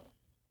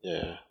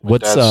 Yeah.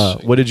 What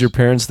did your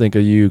parents think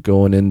of you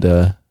going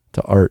into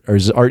art? Or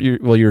is art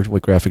you're a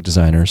graphic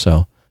designer,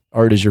 so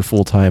art is your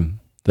full-time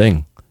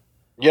thing.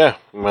 Yeah,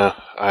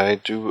 I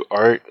do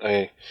art.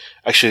 I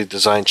actually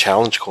design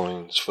challenge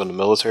coins for the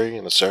military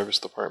and the service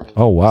department.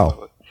 Oh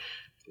wow.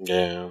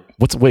 Yeah.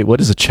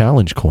 What is a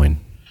challenge coin?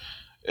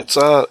 It's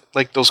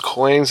like those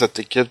coins that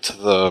they give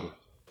to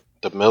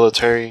the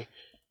military,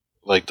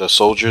 like the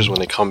soldiers when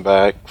they come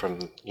back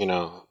from,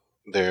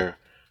 their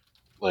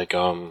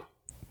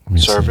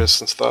service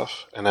and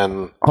stuff. And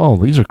then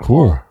these are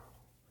cool.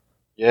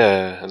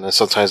 Yeah, and then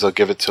sometimes they'll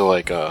give it to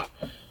like a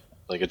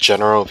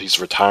general if he's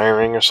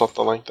retiring or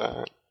something like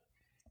that.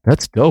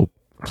 That's dope.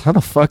 How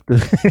the fuck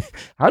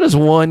how does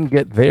one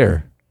get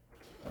there?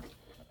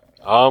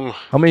 How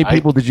many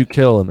people did you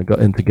kill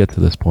and to get to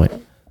this point?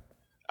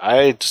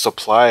 I just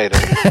applied.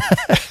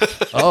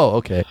 Oh,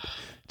 okay.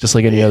 Just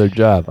like any other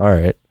job. All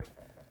right.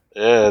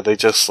 Yeah, they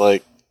just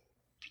like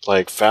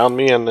found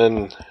me, and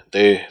then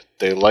they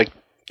liked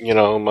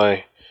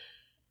my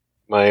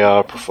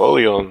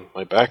portfolio and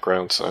my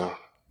background. So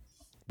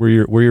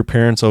were your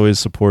parents always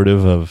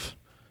supportive of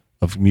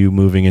you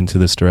moving into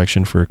this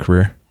direction for a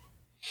career?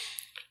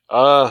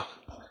 I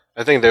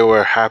think they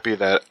were happy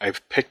that I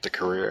picked a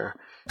career.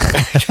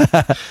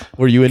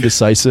 Were you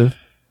indecisive?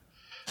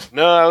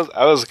 No,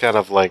 I was kind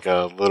of like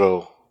a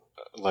little,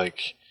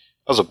 like,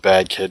 I was a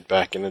bad kid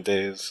back in the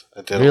days.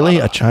 I did Really?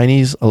 a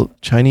Chinese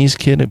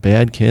kid, a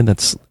bad kid?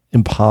 That's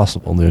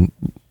impossible, dude.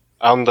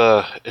 I'm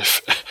the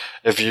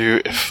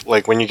if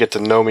like when you get to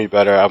know me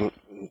better,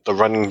 the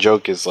running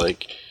joke is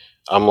like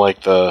I'm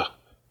like the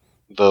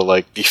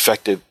like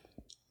defected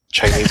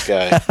Chinese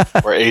guy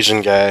or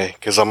Asian guy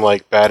because I'm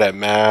like bad at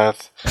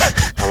math.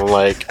 I'm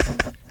like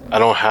I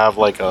don't have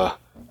like a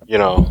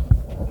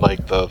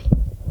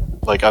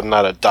like I'm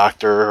not a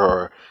doctor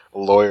or a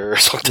lawyer or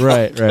something.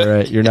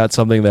 Right. You're not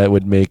something that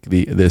would make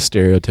the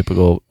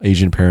stereotypical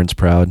Asian parents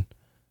proud.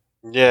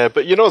 Yeah,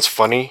 but you know what's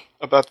funny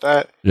about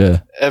that?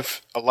 Yeah.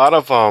 If a lot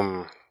of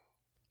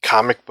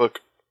comic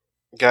book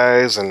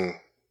guys and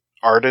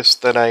artists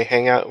that I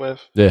hang out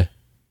with, Yeah.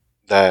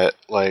 that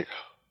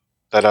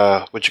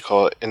what you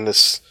call it, in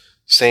this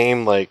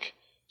same like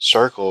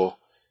circle,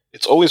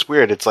 it's always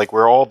weird. It's like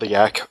we're all the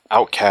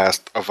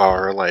outcast of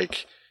our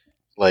like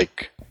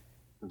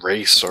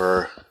race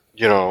or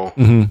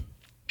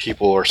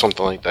people or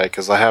something like that.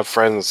 Because I have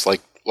friends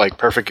like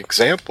perfect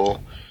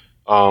example,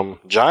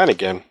 John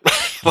again.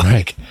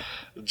 Right.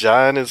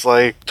 John is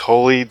like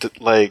totally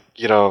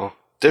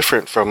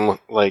different from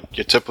like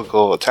your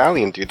typical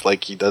Italian dude.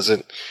 Like he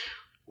doesn't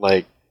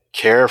like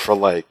care for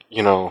like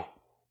a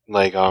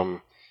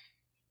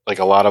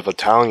lot of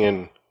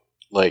Italian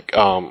like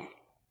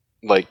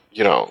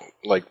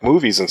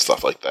movies and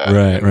stuff like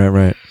that.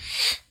 Right.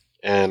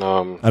 And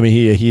I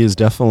mean he is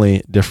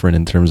definitely different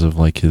in terms of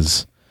like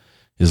his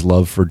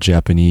love for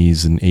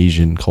Japanese and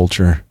Asian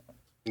culture.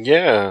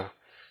 Yeah.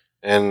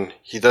 And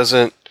he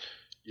doesn't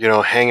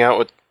hang out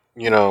with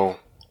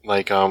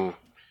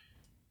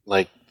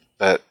like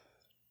that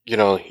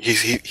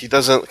he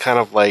doesn't kind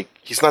of like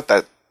he's not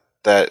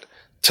that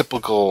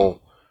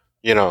typical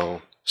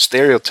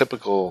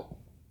stereotypical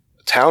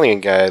Italian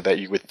guy that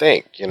you would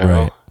think,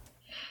 Right.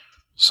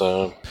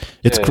 So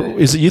it's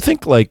is it, you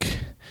think like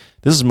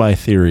this is my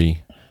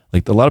theory,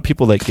 like a lot of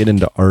people that get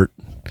into art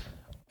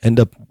end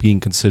up being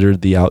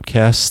considered the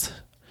outcast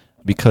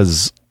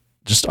because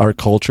just our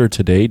culture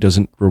today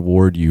doesn't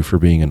reward you for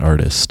being an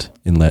artist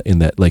in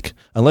that like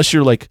unless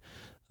you're like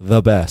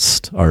the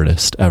best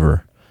artist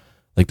ever.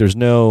 Like there's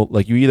no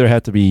like you either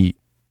have to be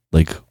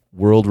like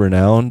world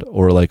renowned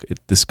or like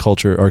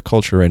our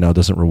culture right now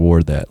doesn't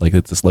reward that. Like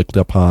it's looked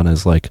upon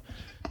as like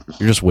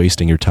you're just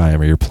wasting your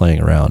time or you're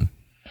playing around.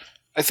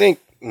 I think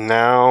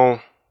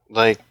now,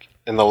 like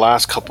in the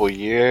last couple of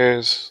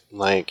years,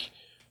 like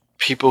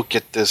people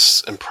get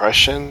this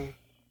impression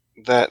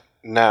that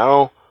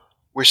now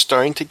we're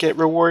starting to get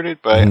rewarded,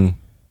 but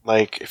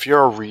like if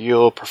you're a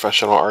real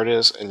professional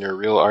artist and you're a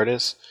real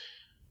artist,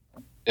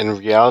 in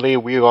reality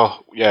we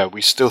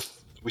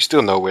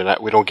still know we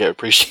don't get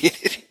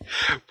appreciated.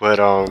 but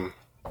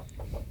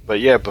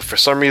for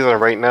some reason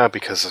right now,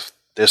 because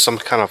there's some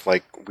kind of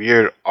like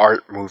weird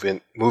art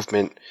movement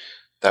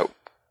that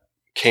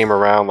came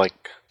around like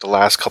the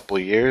last couple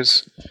of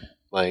years,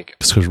 like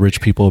it's because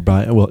rich people are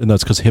buying. Well, and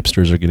that's because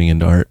hipsters are getting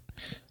into art.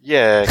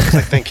 Yeah, because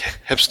I think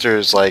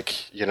hipsters like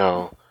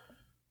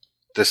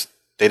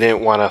they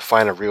didn't want to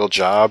find a real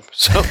job,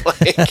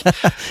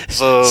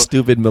 so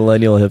stupid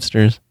millennial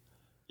hipsters.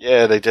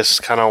 Yeah, they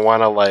just kind of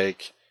want to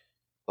like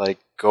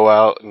go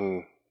out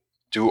and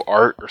do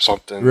art or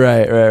something,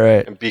 right,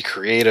 and be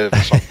creative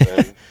or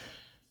something,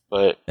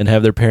 and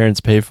have their parents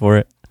pay for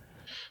it,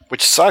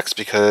 which sucks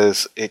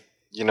because it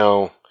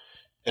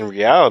in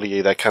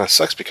reality that kind of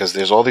sucks because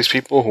there's all these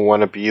people who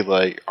want to be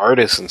like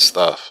artists and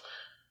stuff,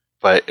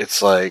 but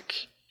it's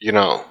like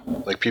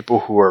like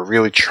people who are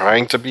really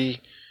trying to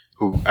be.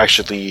 Who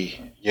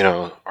actually,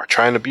 are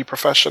trying to be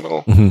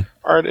professional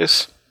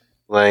artists,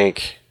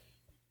 like,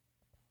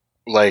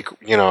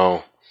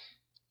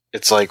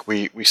 it's like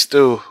we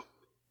still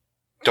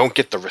don't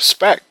get the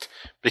respect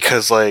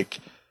because, like,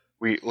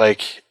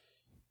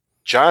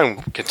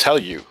 John can tell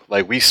you,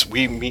 like,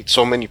 we meet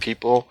so many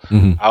people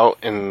out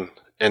in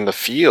the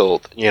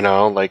field,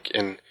 like,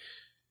 in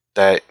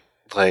that,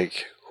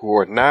 like, who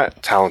are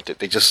not talented.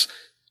 They just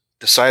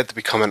decide to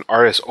become an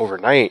artist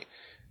overnight.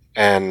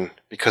 And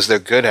because they're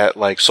good at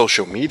like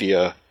social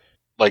media,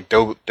 like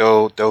they'll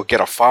get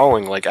a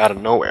following like out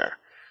of nowhere,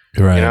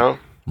 right?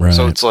 Right.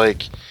 So it's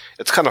like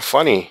it's kind of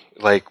funny,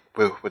 like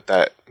with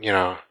that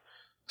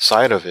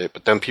side of it.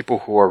 But then people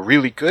who are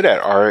really good at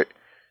art,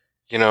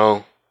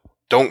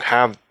 don't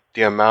have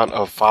the amount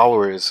of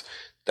followers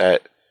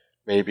that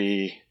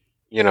maybe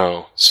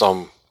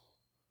some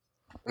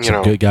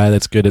good guy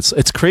that's good.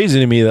 It's crazy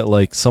to me that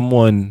like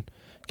someone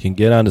can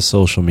get onto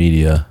social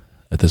media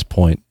at this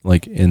point,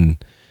 like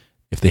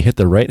if they hit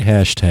the right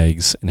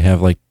hashtags and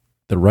have like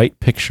the right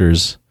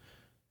pictures,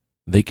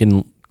 they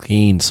can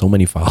gain so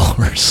many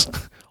followers.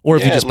 Or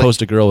if you just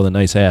post a girl with a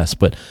nice ass,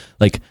 but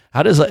like,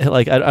 how does that,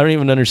 like, I don't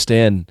even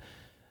understand.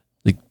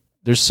 Like,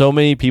 there's so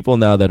many people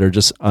now that are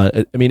just,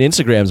 I mean,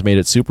 Instagram's made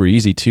it super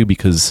easy too,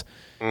 because,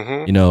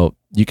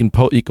 you can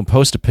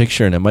post a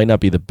picture and it might not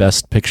be the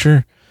best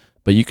picture,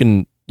 but you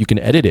can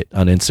edit it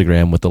on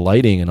Instagram with the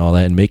lighting and all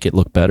that and make it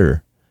look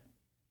better.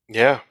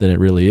 Yeah. Than it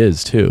really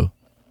is too.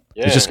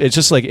 Yeah. It's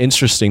just like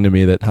interesting to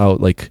me that how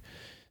like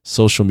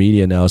social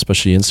media now,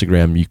 especially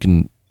Instagram,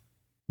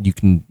 you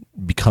can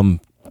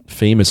become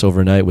famous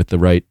overnight with the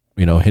right,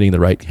 hitting the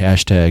right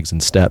hashtags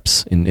and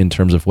steps in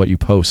terms of what you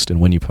post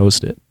and when you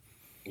post it.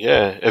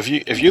 Yeah, if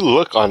you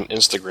look on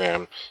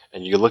Instagram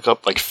and you look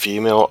up like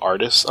female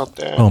artists out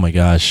there, oh my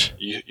gosh,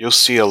 you'll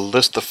see a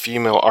list of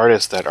female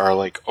artists that are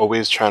like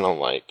always trying to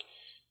like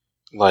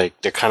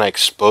they're kind of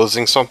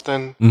exposing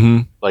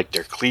something, like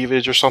their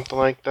cleavage or something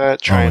like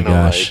that, trying to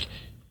like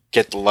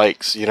get the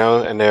likes,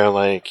 and they're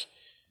like,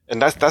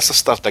 and that's the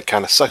stuff that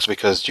kind of sucks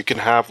because you can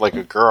have like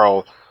a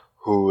girl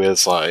who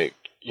is like,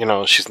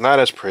 she's not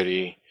as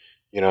pretty.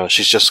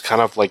 She's just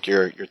kind of like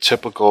your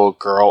typical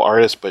girl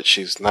artist, but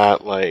she's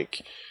not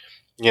like,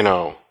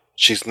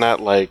 she's not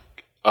like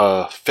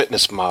a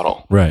fitness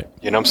model. Right.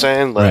 You know what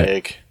I'm saying?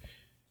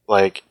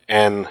 Like,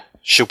 and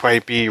she'll probably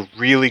be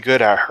really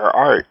good at her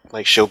art.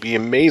 Like, she'll be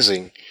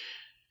amazing.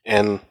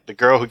 And the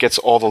girl who gets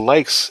all the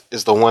likes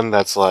is the one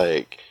that's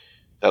like,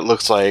 that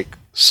looks like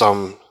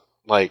some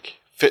like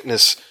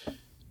fitness,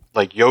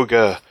 like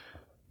yoga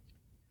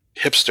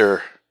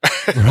hipster,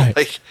 right.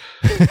 like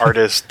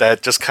artist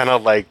that just kind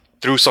of like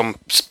threw some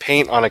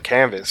paint on a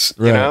canvas,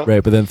 right,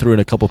 right. But then threw in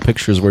a couple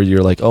pictures where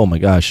you're like, oh my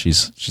gosh,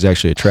 she's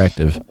actually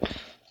attractive.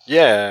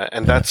 Yeah,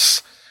 and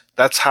that's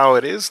how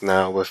it is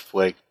now with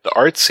like the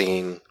art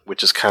scene,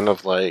 which is kind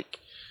of like,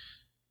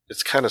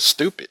 it's kind of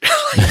stupid,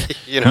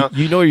 You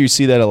know where you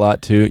see that a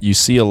lot too? You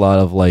see a lot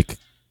of like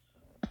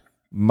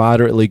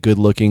moderately good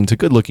looking to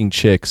good looking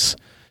chicks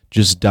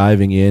just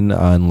diving in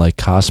on like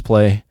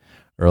cosplay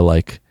or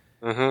like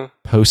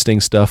posting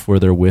stuff where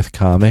they're with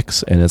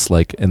comics, and it's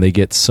like, and they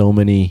get so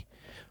many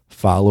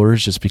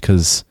followers just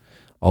because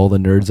all the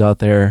nerds out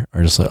there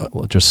are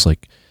just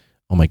like,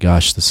 oh my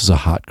gosh, this is a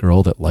hot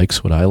girl that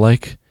likes what I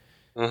like.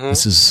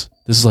 This is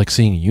like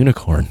seeing a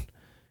unicorn,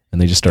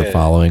 and they just start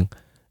following.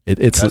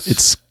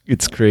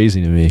 It's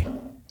crazy to me.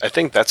 I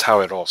think that's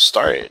how it all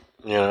started.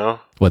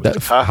 What, that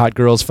hot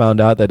girls found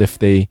out that if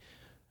they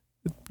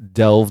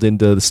delved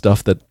into the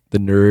stuff that the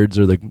nerds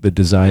or the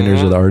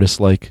designers or the artists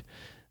like.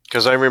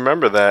 Because I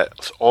remember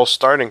that all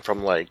starting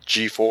from like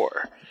G4.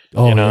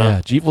 Oh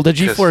yeah, the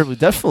G4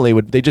 definitely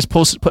would. They just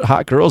put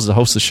hot girls to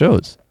host the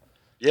shows.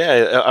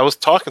 Yeah, I was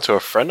talking to a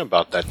friend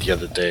about that the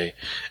other day,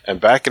 and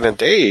back in the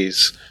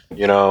days,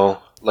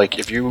 like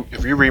if you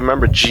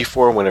remember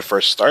G4 when it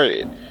first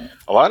started,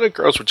 a lot of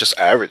girls were just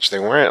average. They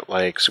weren't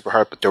like super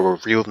hot, but they were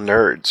real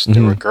nerds.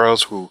 There were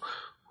girls who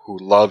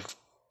loved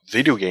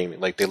video gaming,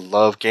 like they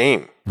love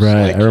game.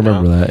 Right, like, I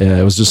remember that. Yeah,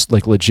 it was just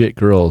like legit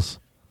girls.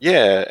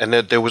 Yeah, and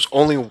there was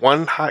only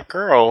one hot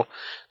girl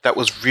that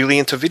was really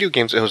into video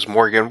games. It was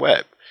Morgan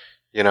Webb,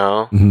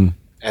 And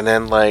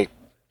then like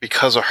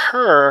because of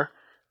her,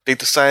 they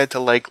decided to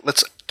like,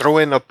 let's throw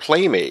in a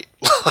playmate,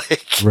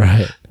 like,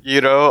 right.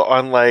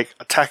 On like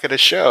Attack of the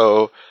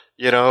Show,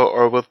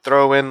 or we'll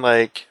throw in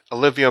like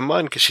Olivia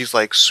Munn because she's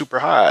like super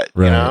hot,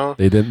 right.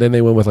 Then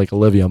they went with like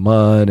Olivia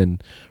Munn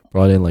and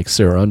brought in like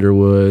Sarah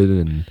Underwood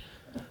and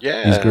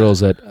these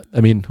girls that,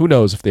 I mean, who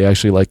knows if they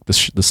actually like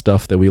the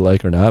stuff that we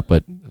like or not,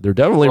 but they're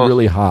definitely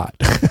really hot.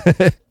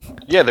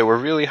 Yeah, they were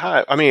really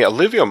hot. I mean,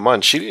 Olivia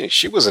Munn,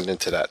 she wasn't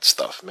into that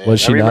stuff, man.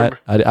 Was she not?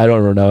 I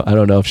don't know. I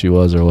don't know if she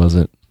was or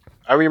wasn't.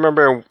 I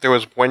remember there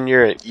was one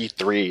year at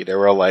E3, they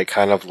were like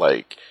kind of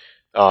like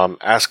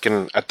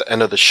asking at the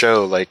end of the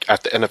show, like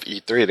at the end of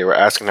E3, they were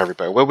asking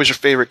everybody, what was your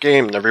favorite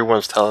game? And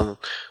everyone's telling them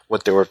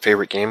what their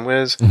favorite game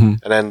was. And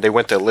then they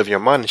went to Olivia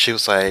Munn and she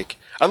was like,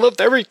 I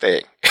loved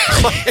everything.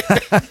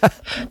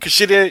 Because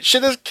she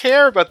doesn't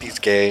care about these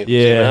games.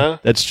 Yeah,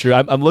 that's true.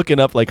 I'm looking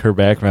up like her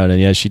background,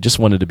 and she just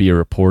wanted to be a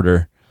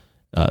reporter,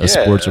 a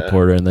sports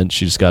reporter, and then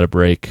she just got a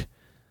break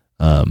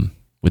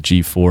with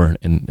G4,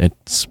 and it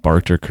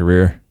sparked her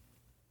career.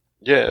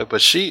 Yeah,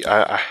 but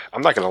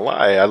I'm not gonna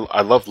lie,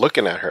 I love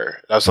looking at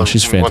her.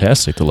 She's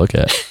fantastic to look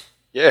at.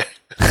 Yeah,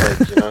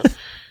 like,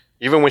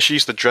 even when she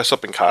used to dress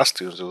up in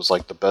costumes, it was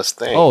like the best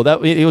thing. Oh,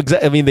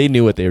 I mean, they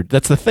knew what they were.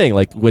 That's the thing.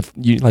 Like with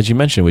you, as you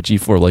mentioned with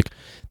G4, like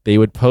they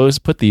would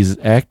put these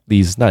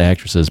not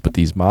actresses, but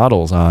these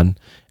models on,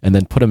 and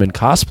then put them in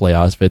cosplay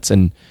outfits,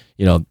 and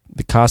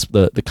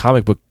the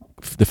comic book,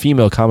 the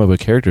female comic book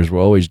characters were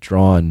always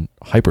drawn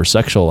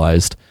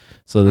hypersexualized.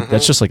 So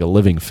that's just like a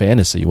living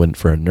fantasy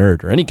for a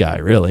nerd or any guy,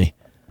 really.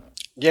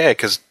 Yeah,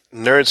 because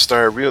nerds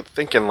started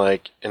thinking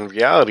like, in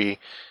reality,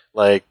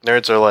 like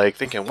nerds are like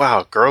thinking,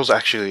 wow, girls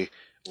actually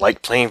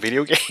like playing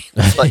video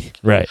games. Like,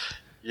 right.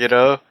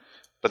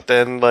 But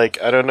then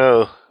like, I don't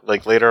know,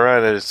 like later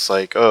on it's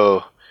like,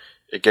 oh,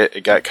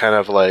 it got kind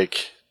of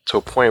like to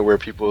a point where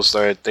people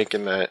started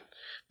thinking that,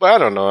 well, I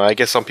don't know, I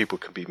guess some people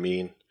could be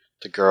mean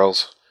to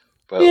girls,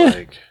 but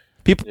like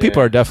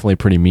people are definitely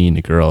pretty mean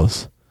to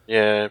girls.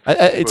 Yeah,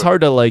 it's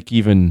hard to like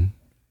even.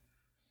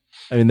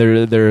 I mean,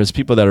 there's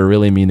people that are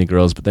really mean to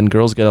girls, but then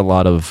girls get a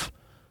lot of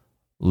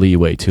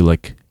leeway too.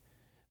 Like,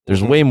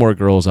 there's way more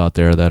girls out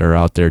there that are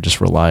out there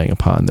just relying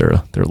upon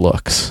their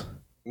looks.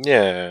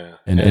 Yeah,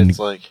 and it's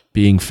like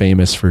being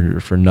famous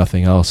for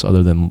nothing else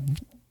other than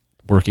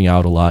working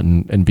out a lot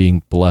and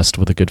being blessed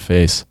with a good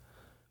face.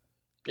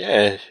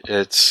 yeah,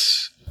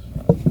 it's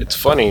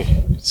funny.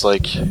 It's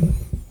like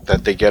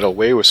that they get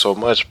away with so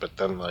much, but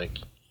then like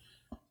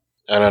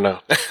I don't know,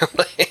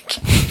 like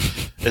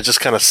it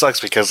just kind of sucks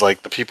because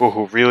like the people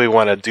who really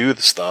want to do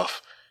the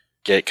stuff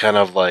get kind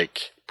of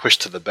like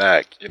pushed to the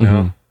back, you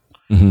know.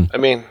 I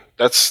mean,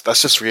 that's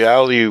just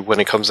reality when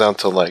it comes down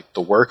to like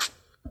the work,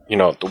 you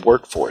know, the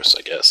workforce.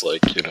 I guess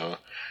like you know,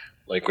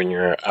 like when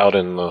you're out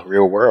in the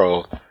real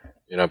world,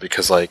 you know,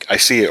 because like I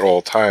see it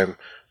all the time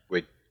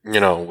with you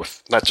know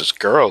with not just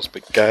girls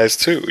but guys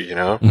too, you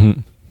know.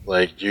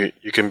 Like you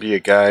can be a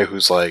guy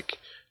who's like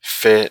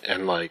fit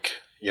and like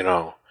you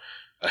know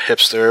a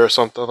hipster or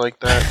something like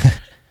that,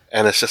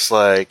 and it's just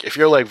like if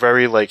you're like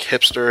very like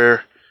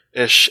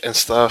hipster-ish and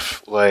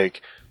stuff,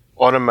 like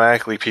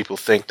automatically people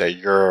think that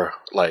you're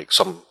like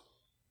some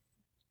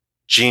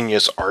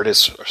genius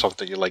artist or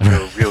something. You're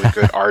a really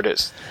good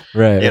artist,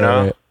 right? You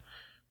know. Right.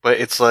 But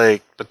it's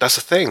like, but that's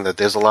the thing that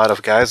there's a lot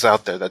of guys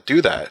out there that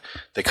do that.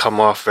 They come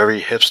off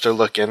very hipster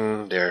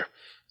looking. They're,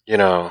 you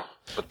know,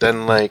 but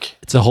then like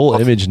it's a whole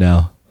image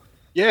now.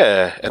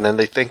 Yeah, and then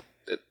they think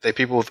that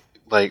people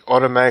like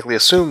automatically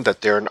assume that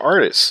they're an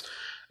artist,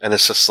 and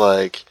it's just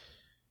like,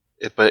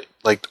 but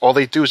like all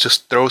they do is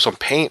just throw some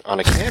paint on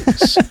a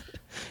canvas.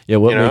 Yeah,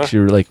 what makes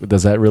you like?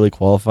 Does that really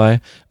qualify?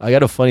 I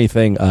got a funny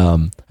thing.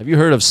 Have you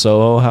heard of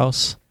Soho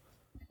House?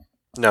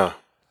 No.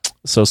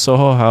 So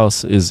Soho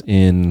House is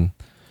in,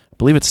 I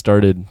believe it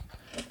started.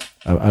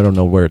 I don't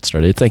know where it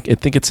started. I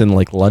think it's in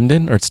like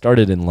London, or it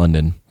started in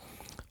London,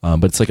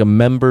 but it's like a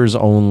members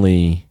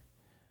only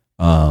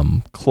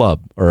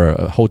club or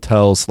a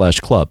hotel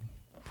 / club.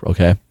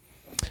 Okay,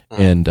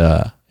 and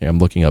I'm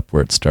looking up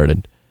where it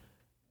started.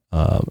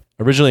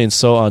 Originally in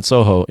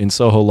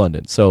Soho,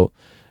 London. So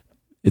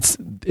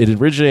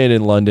it originated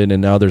in London, and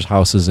now there's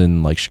houses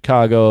in like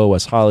Chicago,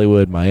 West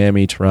Hollywood,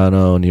 Miami,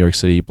 Toronto, New York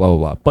City, blah blah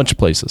blah, bunch of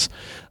places.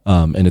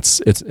 And it's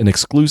an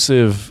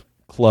exclusive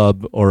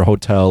club or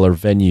hotel or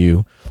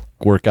venue,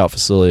 workout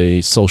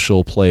facility,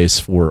 social place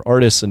for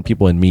artists and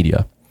people in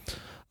media.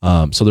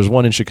 So there's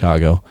one in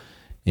Chicago,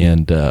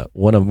 and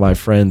one of my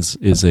friends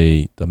is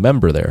the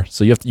member there.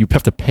 So you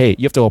have to pay,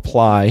 you have to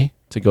apply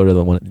to go to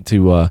the one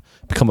to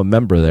become a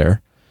member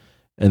there.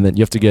 And then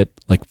you have to get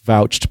like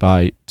vouched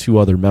by 2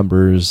 other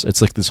members.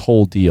 It's like this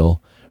whole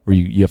deal where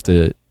you have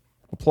to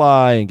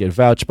apply and get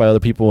vouched by other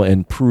people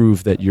and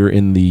prove that you're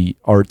in the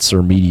arts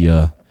or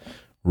media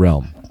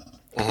realm.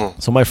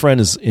 So my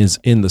friend is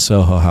in the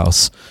Soho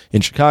House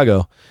in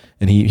Chicago,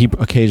 and he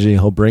occasionally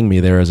he'll bring me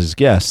there as his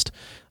guest.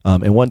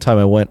 And one time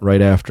I went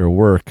right after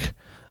work,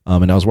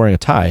 and I was wearing a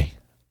tie.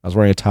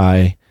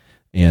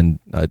 And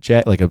a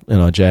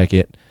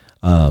jacket.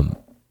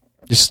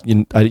 Just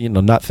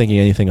not thinking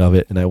anything of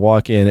it, and I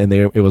walk in, and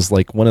it was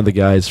like one of the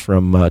guys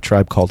from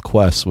Tribe Called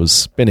Quest was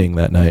spinning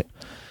that night,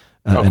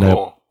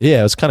 Cool.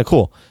 It was kind of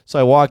cool. So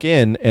I walk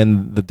in,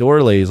 and the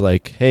door lady's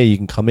like, "Hey, you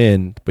can come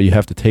in, but you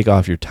have to take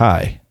off your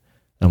tie."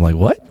 And I'm like,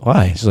 "What?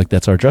 Why?" She's like,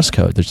 "That's our dress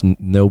code. There's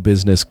no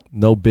business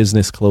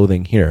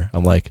clothing here."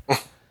 I'm like,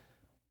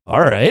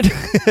 "All right."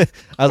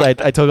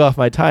 I took off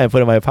my tie and put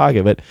it in my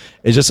pocket, but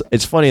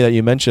it's funny that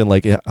you mentioned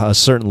like a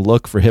certain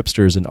look for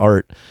hipsters in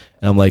art,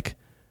 and I'm like,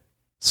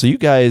 so you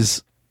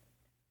guys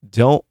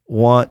don't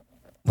want,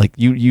 like,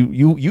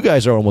 you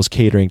guys are almost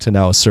catering to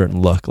now a certain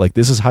look. Like,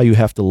 this is how you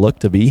have to look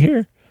to be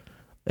here,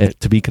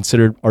 to be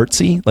considered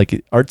artsy. Like,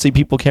 artsy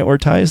people can't wear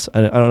ties.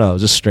 I don't know.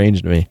 It's just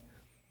strange to me.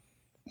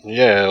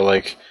 Yeah,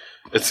 like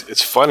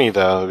it's funny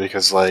though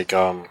because like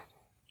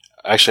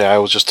actually I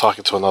was just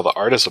talking to another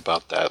artist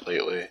about that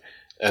lately,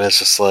 and it's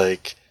just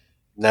like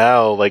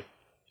now like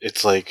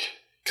it's like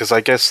because I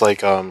guess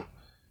like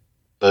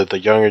the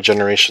younger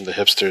generation, the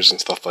hipsters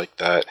and stuff like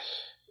that.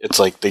 It's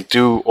like they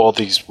do all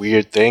these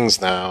weird things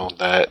now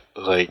that,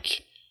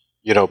 like,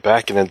 you know,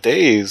 back in the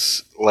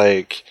days,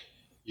 like,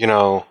 you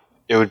know,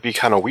 it would be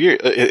kind of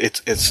weird.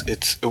 It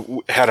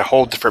had a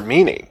whole different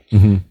meaning.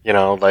 You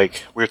know,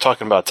 like we were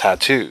talking about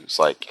tattoos.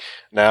 Like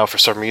now, for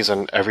some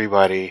reason,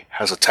 everybody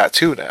has a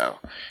tattoo now.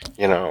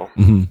 You know,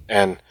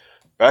 and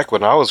back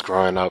when I was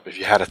growing up, if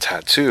you had a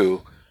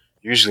tattoo,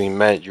 usually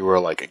meant you were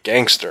like a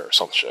gangster or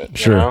some shit.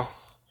 Sure. You know?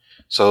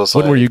 So it's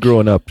when were you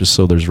growing up? Just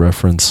so there's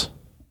reference.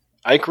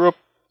 I grew up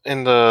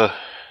in the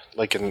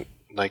late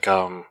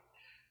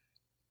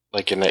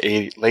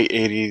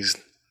 80s,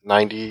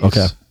 90s.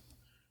 Okay.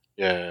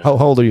 Yeah. How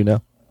old are you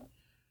now?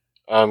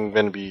 I'm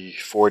gonna be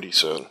 40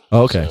 soon.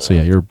 Oh, okay. So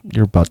yeah,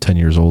 you're about 10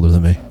 years older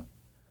than me.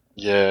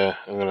 Yeah,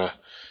 I'm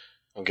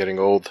getting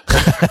old.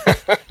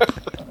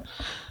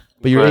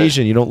 But you're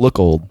Asian. You don't look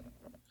old.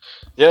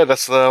 Yeah,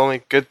 that's the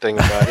only good thing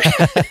about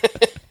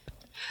it.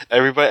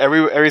 Every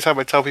time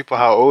I tell people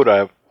how old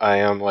I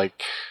am,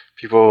 like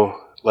people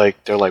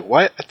like they're like,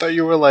 "What? I thought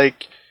you were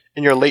like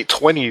in your late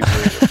 20s or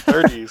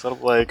your 30s."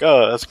 I'm like,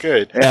 "Oh, that's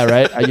good." Yeah,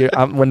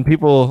 right. When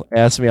people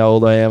ask me how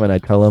old I am, and I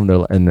tell them,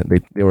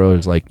 they were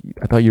always like,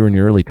 "I thought you were in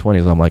your early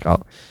 20s." I'm like,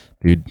 "Oh,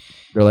 dude."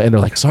 They're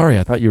like, "Sorry,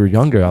 I thought you were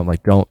younger." I'm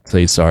like, "Don't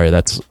say sorry.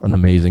 That's an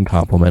amazing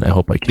compliment. I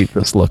hope I keep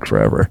this look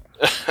forever."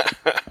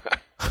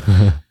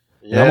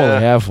 Yeah. I'm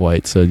only half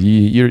white, so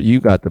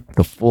you got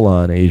the full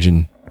on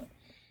Asian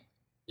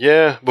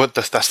Yeah, but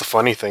that's the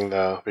funny thing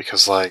though,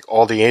 because like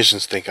all the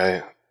Asians think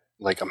I'm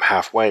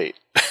half white.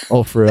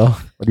 Oh, for real?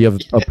 Or do you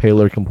have a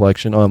paler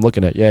complexion? Oh, I'm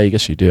looking at. Yeah, I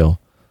guess you do.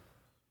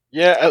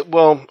 Yeah,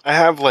 well, I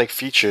have like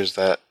features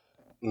that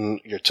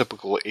your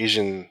typical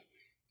Asian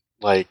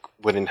like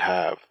wouldn't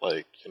have.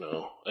 Like,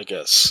 I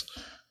guess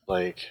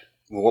like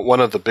one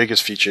of the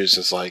biggest features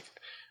is like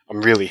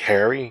I'm really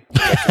hairy.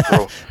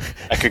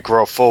 I could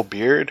grow a full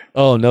beard.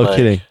 Oh, no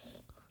kidding.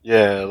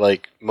 Yeah,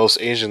 like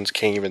most Asians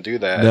can't even do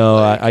that. No,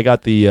 like, I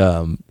got the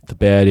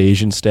bad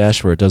Asian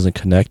stash where it doesn't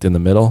connect in the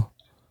middle.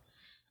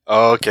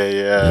 Oh, okay,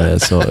 yeah. Yeah,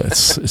 so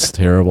it's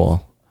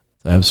terrible.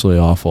 It's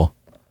absolutely awful.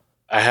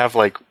 I have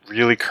like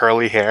really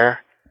curly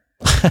hair,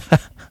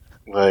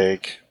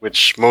 like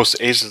which most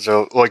Asians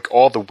are like.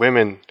 All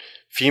the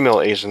female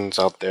Asians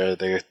out there,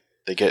 they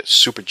get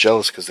super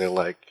jealous because they're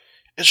like,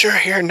 "Is your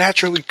hair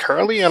naturally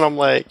curly?" And I'm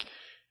like,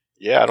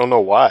 "Yeah, I don't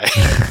know why."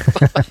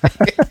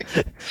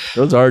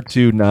 Those are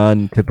two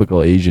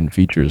non-typical Asian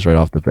features right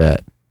off the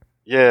bat.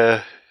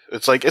 Yeah,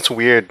 it's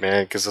weird,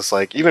 man, because it's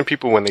like even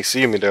people when they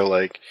see me, they're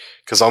like,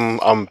 because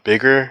I'm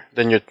bigger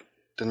than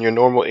your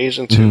normal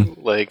Asian too.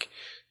 Mm-hmm. Like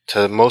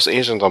to most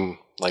Asians, I'm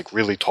like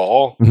really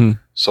tall, mm-hmm.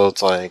 So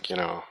it's like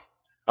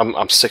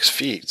I'm 6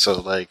 feet, so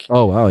like.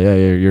 Oh wow, yeah,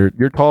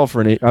 you're tall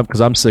for an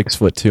because I'm 6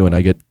 foot too, and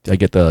I get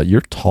the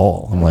you're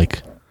tall. I'm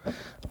like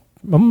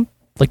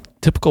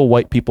typical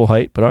white people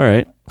height, but all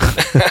right.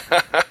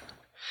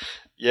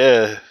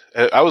 Yeah,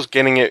 I was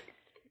getting it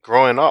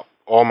growing up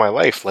all my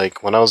life.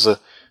 Like when I was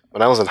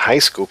in high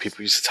school,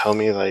 people used to tell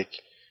me like,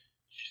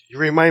 "You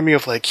remind me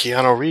of like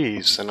Keanu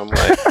Reeves," and I'm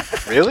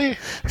like, "Really?"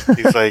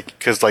 He's like,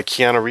 "Because like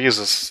Keanu Reeves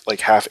is like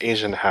half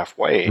Asian, half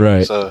white."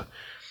 Right. So,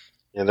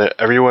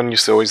 everyone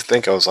used to always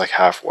think I was like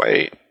half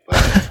white.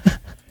 But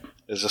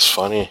it's just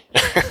funny.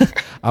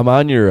 I'm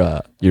on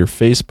your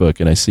Facebook,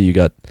 and I see you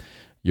got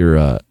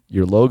your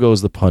logo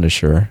is the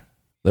Punisher,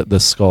 the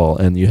skull,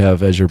 and you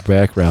have as your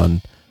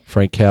background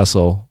Frank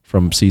Castle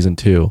from season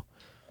 2.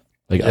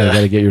 Like, yeah. I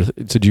gotta get your.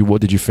 Did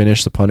you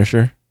finish the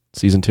Punisher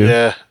season 2?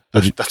 Yeah,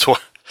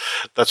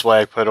 that's why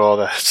I put all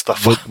that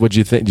stuff. What'd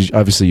you think?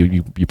 Obviously,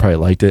 you probably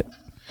liked it.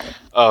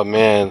 Oh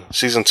man,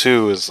 season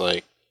 2 is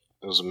like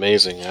it was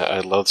amazing. I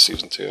loved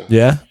season 2.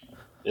 Yeah.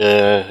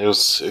 Yeah, it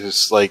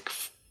was like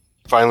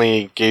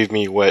finally gave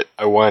me what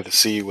I wanted to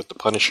see. What the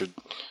Punisher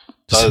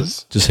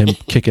does. Just him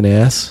kicking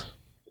ass.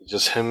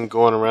 Just him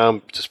going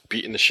around, just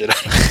beating the shit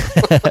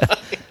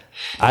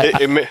out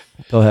of him.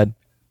 Go ahead.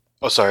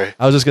 Oh, sorry.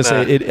 I was just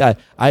gonna say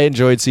I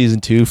enjoyed season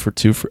 2 for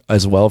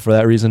as well for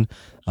that reason.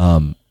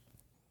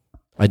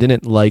 I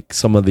didn't like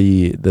some of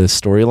the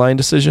storyline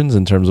decisions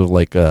in terms of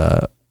like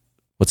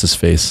what's his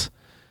face,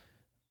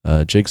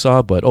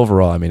 Jigsaw. But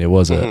overall, I mean,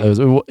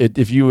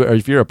 if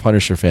you're a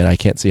Punisher fan, I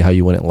can't see how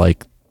you wouldn't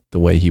like the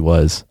way he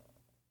was.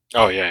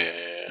 Oh yeah.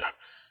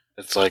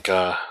 It's like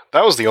that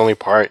was the only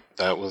part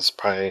that was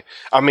probably.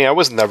 I mean, I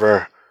was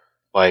never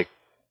like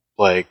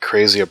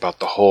crazy about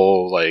the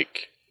whole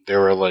like they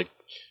were like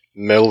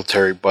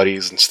military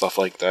buddies and stuff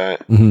like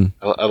that. Mm-hmm.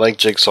 I like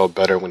Jigsaw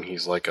better when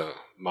he's like a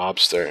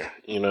mobster,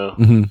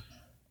 Mm-hmm.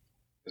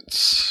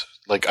 It's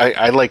like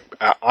I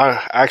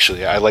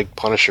like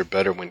Punisher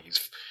better when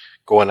he's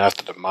going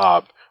after the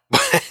mob.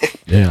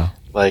 Yeah.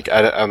 Like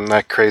I'm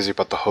not crazy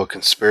about the whole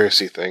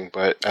conspiracy thing,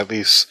 but at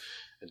least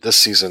this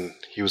season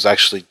he was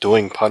actually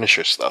doing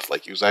Punisher stuff.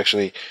 Like he was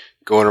actually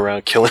going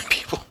around killing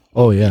people.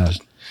 Oh yeah.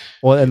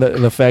 Well, and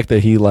the fact that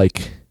he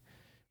like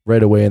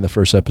right away in the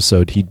first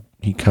episode he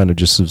kind of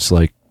just was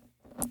like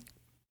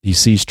he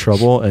sees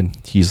trouble and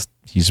he's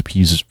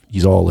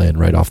all in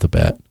right off the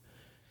bat.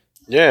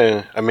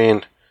 Yeah, I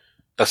mean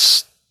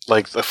that's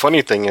like the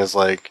funny thing is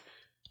like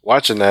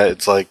watching that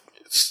it's like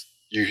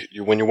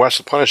you when you watch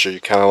the Punisher you're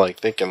kind of like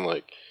thinking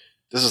like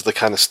this is the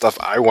kind of stuff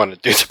I want to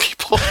do to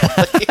people.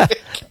 Like,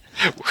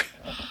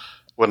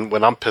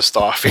 when I'm pissed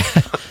off.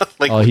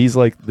 Like, oh, he's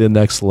like the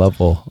next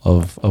level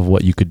of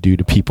what you could do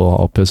to people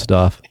all pissed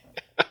off.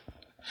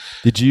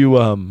 Did you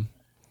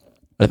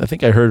I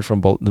think I heard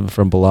from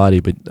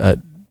Bilotti, but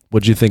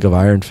what'd you think of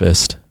Iron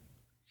Fist?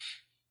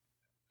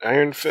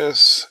 Iron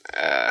Fist?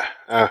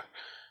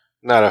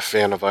 Not a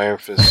fan of Iron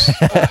Fist.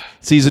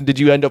 Did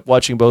you end up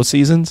watching both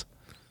seasons?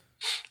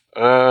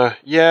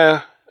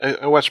 Yeah,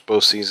 I watched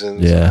both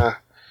seasons. Yeah.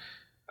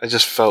 I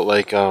just felt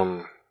like,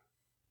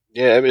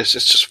 yeah, I mean, it's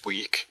just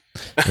weak.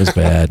 It was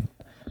bad.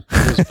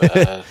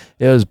 It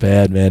was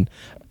bad, man.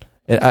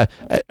 And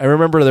I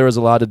remember there was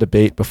a lot of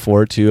debate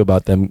before, too,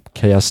 about them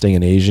casting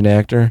an Asian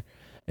actor.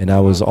 And I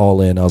was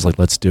all in. I was like,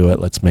 let's do it.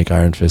 Let's make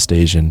Iron Fist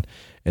Asian.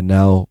 And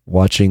now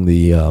watching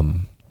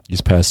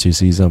these past 2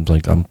 seasons,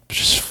 I'm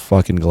just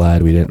fucking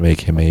glad we didn't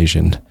make him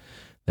Asian.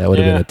 That would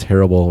have been a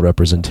terrible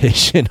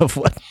representation of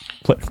what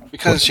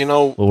because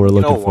what we're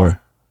looking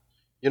for.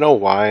 You know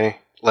why?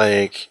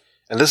 Like,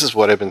 and this is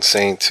what I've been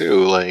saying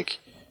too. Like,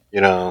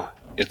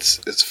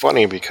 it's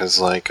funny because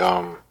like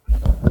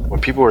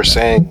when people were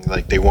saying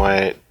like they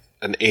wanted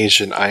an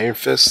Asian Iron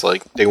Fist,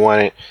 like they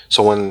wanted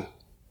someone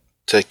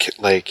to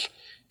like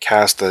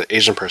cast an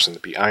Asian person to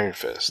be Iron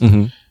Fist.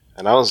 Mm-hmm.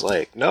 And I was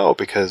like, no,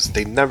 because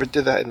they never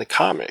did that in the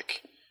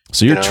comic.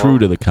 So you're true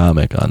to the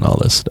comic on all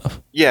this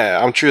stuff.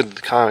 Yeah, I'm true to the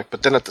comic,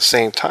 but then at the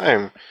same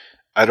time,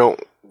 I don't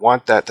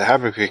want that to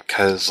happen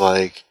because,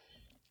 like,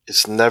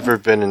 it's never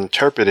been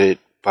interpreted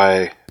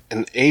by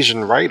an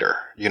Asian writer,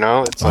 you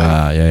know? It's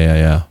like,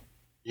 yeah.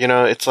 You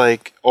know, it's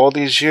like all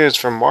these years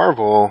from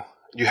Marvel,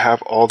 you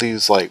have all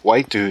these, like,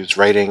 white dudes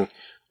writing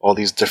all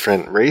these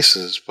different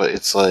races, but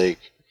it's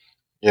like,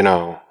 you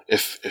know,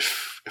 if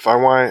I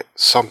want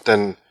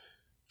something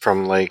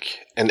from,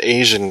 like, an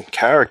Asian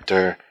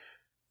character,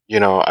 you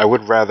know, I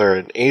would rather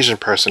an Asian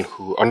person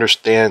who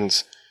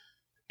understands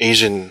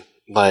Asian,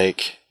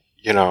 like,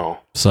 you know,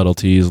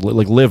 subtleties,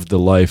 like lived the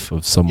life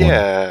of someone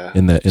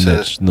in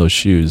those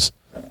shoes.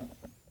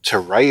 To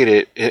write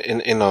it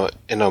in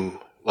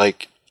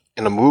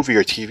a movie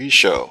or TV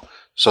show,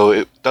 so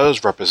it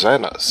does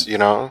represent us, you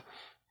know.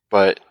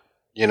 But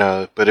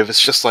if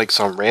it's just like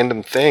some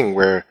random thing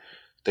where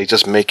they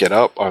just make it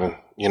up on,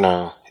 you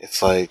know,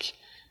 it's like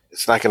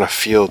it's not gonna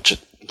feel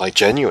like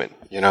genuine,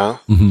 you know.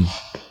 Mm-hmm.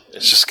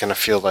 It's just gonna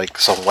feel like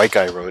some white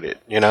guy wrote it,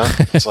 you know.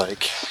 It's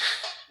like,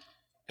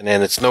 and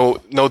then it's no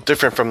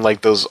different from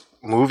like those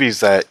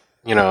movies that,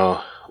 you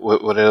know,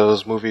 what are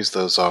those movies?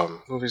 Those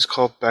movies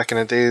called back in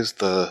the days,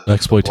 the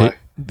exploitation.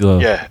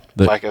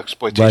 Black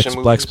exploitation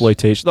movies. Black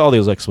exploitation. All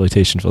those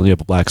exploitation films. You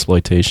have black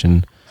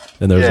exploitation.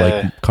 Then there's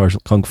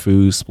like kung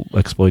fu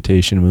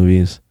exploitation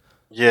movies.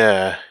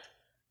 Yeah,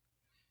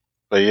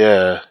 but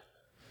yeah,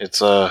 it's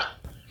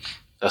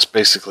that's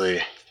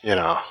basically, you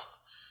know,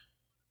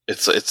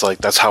 it's like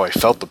that's how I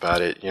felt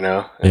about it, you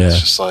know. And it's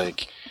just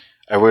like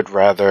I would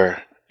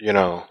rather, you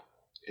know,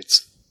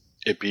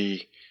 it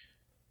be,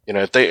 you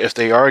know, if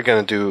they are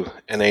gonna do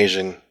an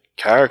Asian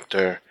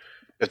character,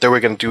 if they were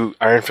gonna do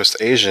Iron Fist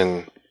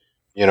Asian,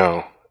 you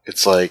know,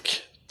 it's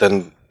like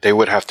then they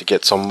would have to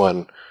get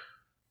someone,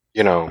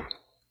 you know,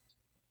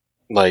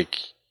 like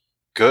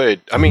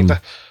good. I mean,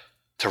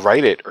 to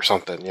write it or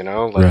something, you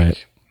know, like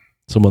right.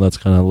 Someone that's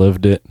kind of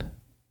lived it.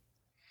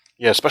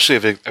 Yeah, especially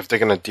if they're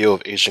gonna deal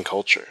with Asian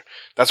culture.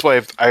 That's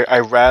why I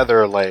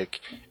rather, like,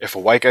 if a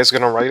white guy's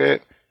gonna write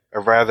it,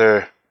 I'd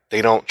rather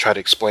they don't try to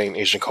explain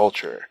Asian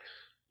culture.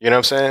 You know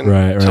what I'm saying?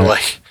 Right. To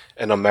like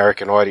an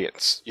American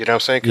audience. You know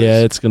what I'm saying? Yeah,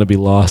 it's gonna be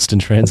lost in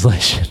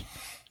translation.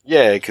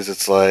 Yeah, because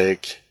it's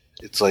like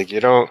you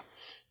don't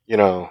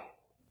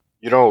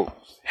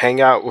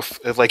hang out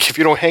with, like, if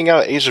you don't hang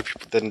out with Asian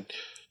people, then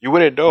you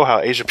wouldn't know how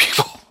Asian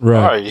people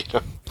are. You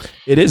know?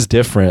 It is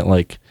different,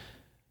 like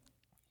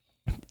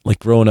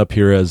growing up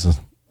here as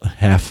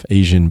half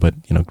Asian, but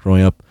you know,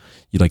 growing up,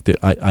 you like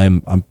I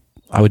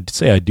would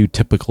say I do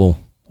typical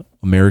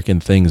American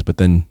things, but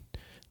then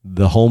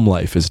the home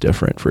life is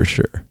different for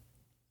sure.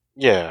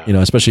 Yeah, you know,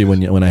 especially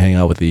when I hang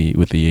out with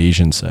the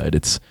Asian side,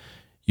 it's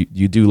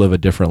you do live a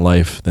different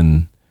life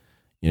than,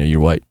 you know,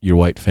 your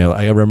white family.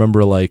 I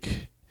remember,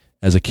 like,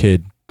 as a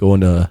kid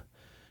going to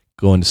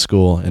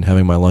school and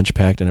having my lunch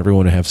packed, and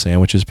everyone would have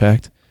sandwiches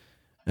packed,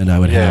 and I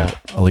would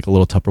have like a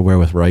little Tupperware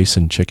with rice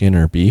and chicken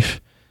or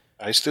beef.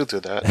 I still do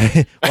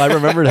that. Well, I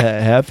remember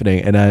that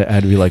happening, and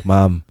I'd be like,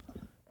 "Mom,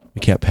 we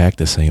can't pack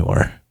this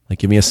anymore. Like,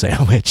 give me a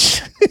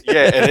sandwich."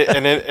 Yeah,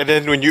 and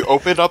then when you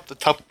open up the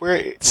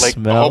Tupperware,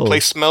 like, the whole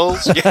place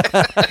smells. Yeah.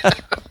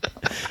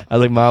 I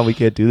was like, "Mom, we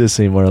can't do this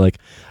anymore. Like,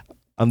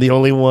 I'm the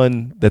only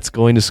one that's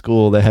going to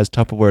school that has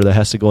Tupperware that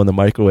has to go in the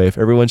microwave.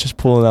 Everyone's just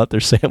pulling out their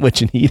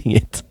sandwich and eating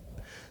it."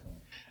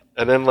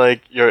 And then,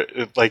 like, you're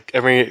like,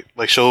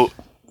 she'll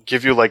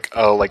give you like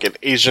an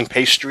Asian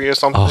pastry or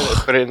something, and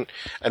put it in,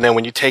 and then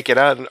when you take it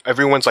out,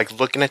 everyone's like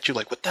looking at you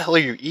like, "What the hell are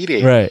you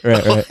eating?" Right.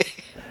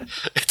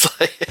 It's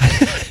like,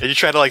 and you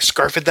try to like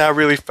scarf it down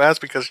really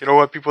fast because you don't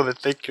want people to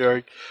think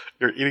you're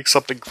eating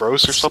something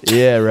gross or something.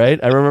 Yeah,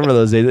 right. I remember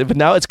those days, but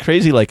now it's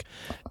crazy. Like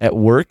at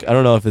work, I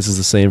don't know if this is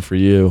the same for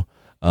you,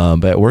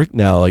 but at work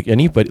now, like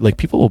anybody, like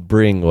people will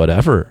bring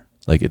whatever.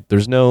 Like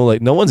there's no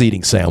one's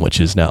eating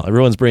sandwiches now.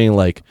 Everyone's bringing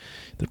like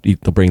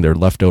they'll bring their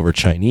leftover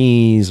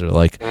Chinese or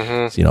like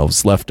you know,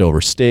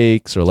 leftover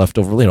steaks or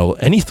leftover, you know,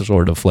 any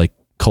sort of like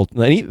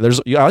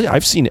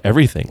I've seen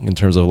everything in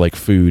terms of like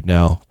food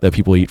now that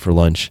people eat for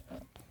lunch.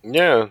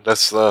 Yeah,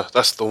 that's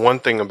the one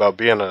thing about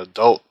being an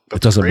adult.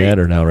 It doesn't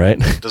matter now, right?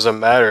 It doesn't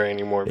matter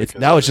anymore.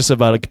 Now it's just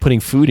about like putting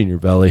food in your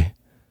belly.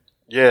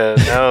 Yeah,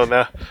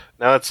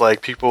 now it's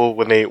like people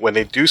when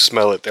they do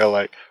smell it, they're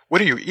like,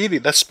 "What are you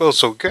eating? That smells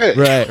so good."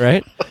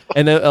 Right.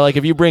 And then, like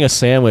if you bring a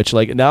sandwich,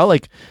 like now,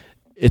 like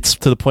it's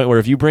to the point where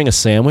if you bring a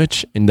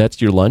sandwich and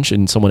that's your lunch,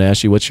 and someone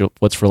asks you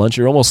what's for lunch,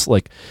 you're almost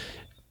like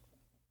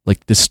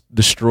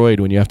destroyed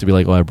when you have to be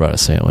like, "Oh, I brought a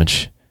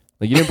sandwich."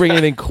 Like you didn't bring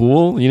anything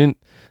cool. You're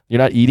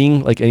not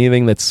eating like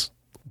anything that's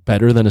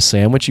better than a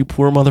sandwich, you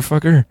poor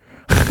motherfucker.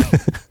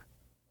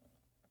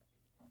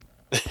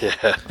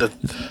 Yeah,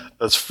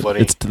 that's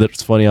funny.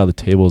 It's funny how the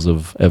tables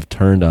have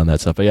turned on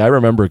that stuff. But yeah, I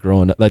remember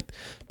growing up, like,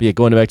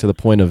 going back to the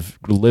point of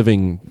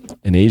living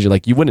in Asia,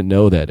 like you wouldn't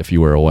know that if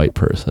you were a white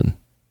person.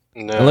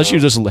 No. Unless you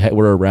just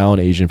were around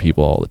Asian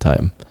people all the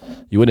time.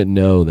 You wouldn't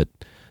know that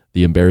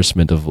the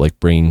embarrassment of like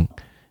bringing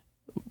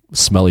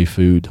smelly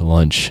food to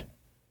lunch.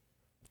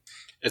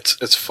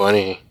 It's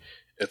funny.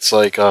 It's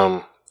like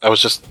I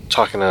was just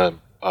talking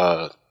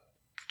to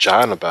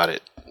John about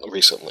it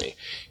recently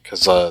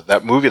because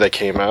that movie that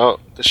came out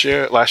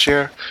last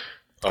year,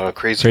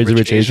 Crazy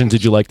Rich Asians.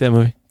 Did you like that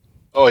movie?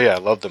 Oh yeah, I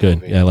loved the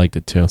Good. movie. Yeah, I liked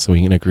it too. So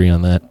we can agree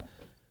on that.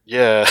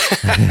 Yeah.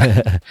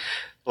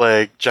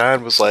 Like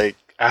John was like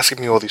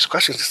asking me all these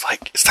questions. It's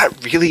like, is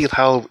that really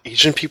how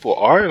Asian people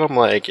are? And I'm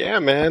like, yeah,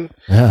 man.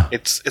 Yeah.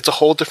 It's a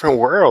whole different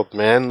world,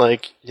 man.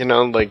 Like,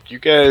 like you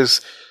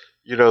guys,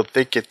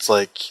 think it's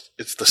like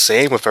it's the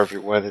same with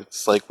everyone.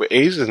 It's like with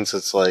Asians,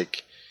 it's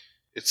like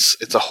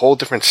it's a whole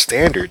different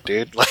standard,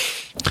 dude.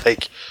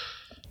 Like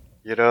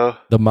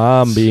the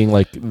mom being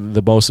like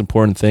the most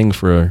important thing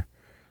for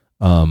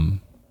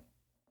an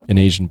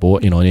Asian boy,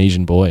 an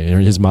Asian boy.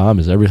 His mom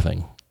is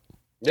everything.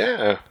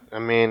 Yeah. I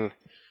mean,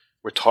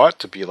 we're taught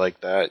to be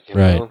like that,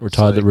 right? We're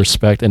taught to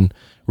respect, and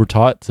we're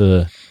taught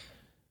to,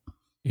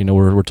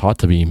 we're taught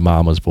to be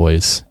mama's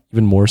boys,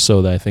 even more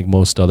so than I think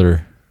most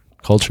other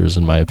cultures,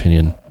 in my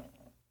opinion.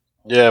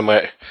 Yeah,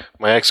 my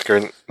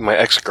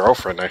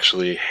ex-girlfriend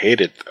actually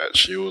hated that.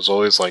 She was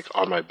always like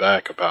on my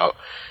back about,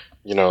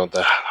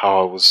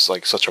 how I was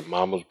like such a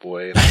mama's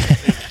boy.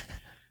 And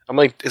I'm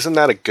like, isn't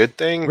that a good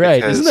thing?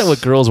 Right? Isn't that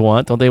what girls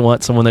want? Don't they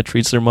want someone that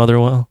treats their mother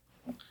well?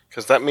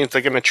 Because that means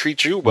they're going to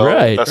treat you well.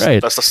 Right,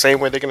 that's the same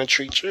way they're going to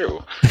treat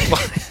you.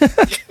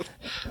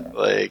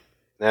 Like,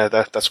 yeah,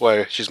 that's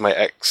why she's my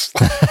ex.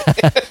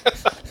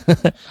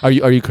 Are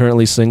you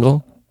currently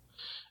single?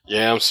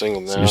 Yeah, I'm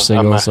single now. So you're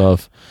single, so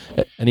if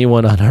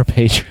anyone on our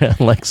Patreon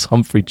likes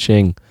Humphrey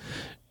Ching,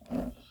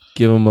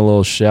 give him a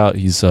little shout.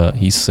 He's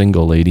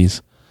single,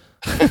 ladies.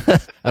 I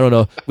don't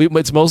know.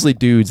 It's mostly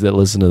dudes that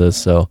listen to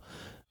this, so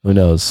who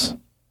knows?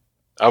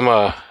 I'm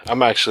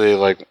actually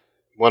like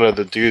one of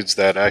the dudes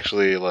that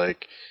actually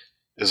like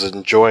is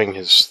enjoying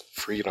his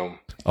freedom.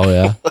 Oh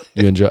yeah,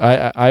 you enjoy.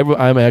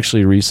 I'm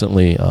actually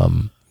recently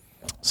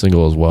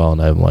single as well,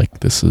 and I'm like,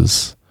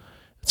 it's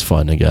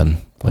fun again.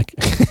 Like,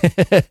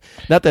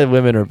 not that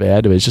women are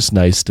bad, but it's just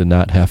nice to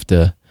not have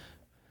to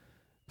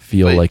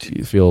feel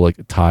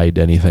like tied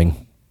to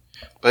anything.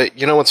 But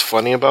you know what's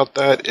funny about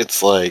that?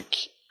 It's like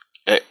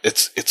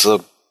it's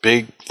a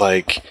big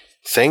like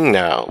thing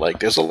now.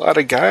 Like, there's a lot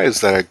of guys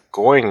that are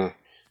going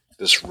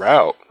this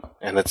route.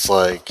 And it's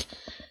like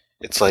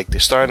they're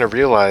starting to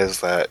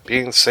realize that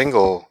being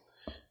single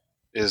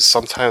is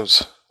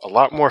sometimes a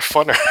lot more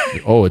funner.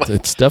 Oh,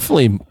 it's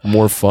definitely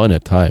more fun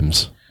at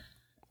times.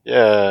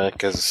 Yeah,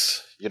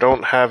 because you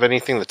don't have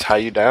anything to tie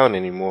you down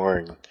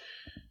anymore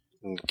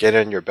and get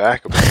on your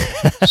back about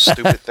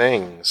stupid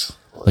things.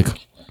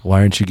 Like,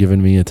 why aren't you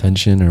giving me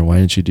attention, or why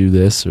didn't you do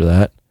this or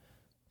that?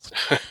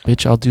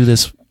 Bitch, I'll do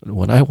this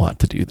when I want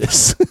to do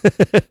this.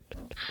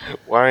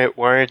 Why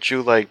aren't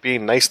you like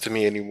being nice to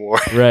me anymore?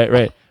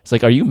 Right. It's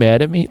like, are you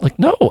mad at me? Like,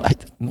 no.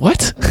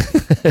 What?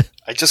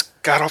 I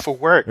just got off of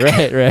work.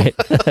 Right.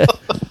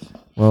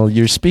 Well,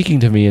 you're speaking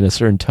to me in a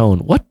certain tone.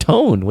 What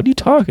tone? What are you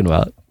talking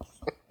about?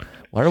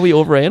 Why are we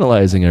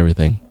overanalyzing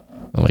everything?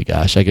 Oh my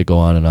gosh, I could go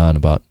on and on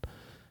about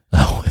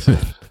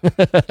women.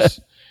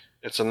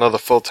 It's another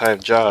full-time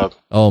job.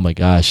 Oh my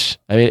gosh.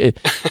 I mean,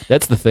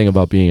 that's the thing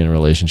about being in a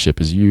relationship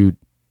is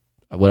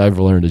what I've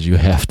learned is you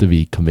have to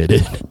be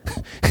committed.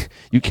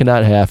 You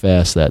cannot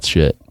half-ass that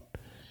shit.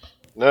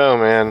 No,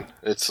 man.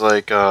 It's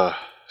like,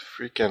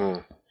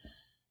 freaking,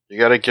 you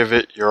gotta give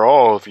it your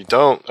all. If you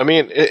don't, I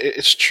mean,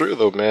 it's true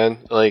though, man.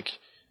 Like,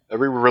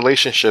 every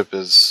relationship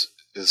is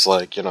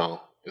like,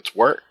 it's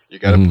work. You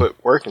gotta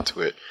put work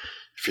into it.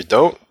 If you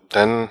don't,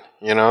 then,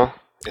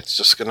 it's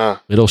just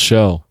gonna... It'll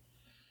show.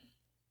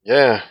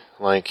 Yeah,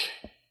 like...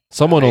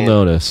 Someone will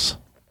notice.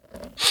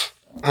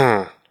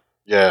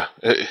 Yeah,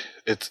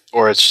 it's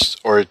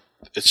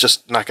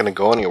just not gonna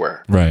go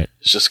anywhere. Right.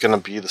 It's just gonna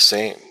be the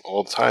same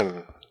all the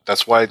time.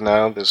 That's why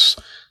now there's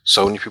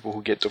so many people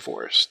who get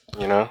divorced,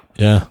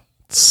 Yeah,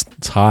 it's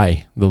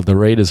high. The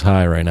rate is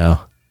high right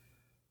now.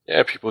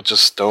 Yeah, people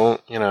just don't,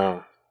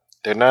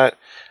 they're not...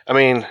 I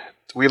mean,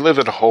 we live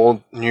in a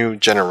whole new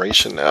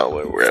generation now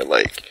where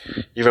like,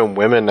 even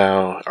women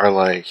now are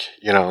like,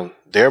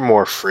 they're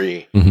more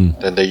free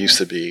than they used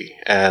to be.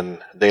 And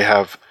they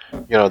have,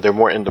 they're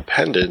more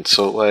independent.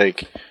 So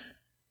like,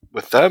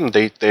 with them,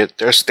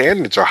 their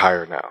standards are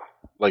higher now.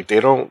 Like,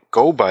 they don't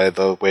go by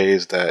the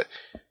ways that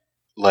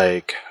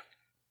like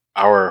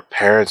our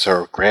parents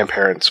or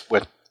grandparents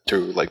went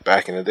through, like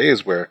back in the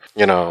days where,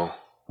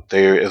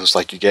 it was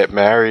like you get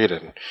married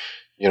and,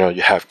 you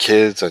have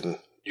kids and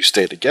you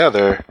stay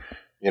together,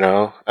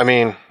 I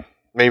mean,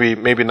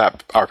 maybe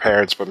not our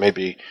parents, but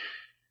maybe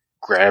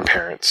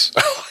grandparents,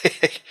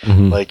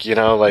 like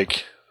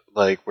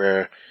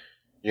where,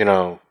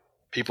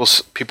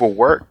 people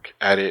work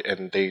at it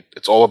and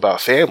it's all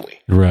about family,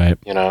 right?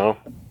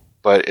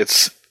 But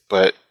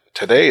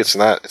today it's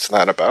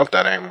not about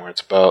that anymore.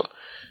 It's about,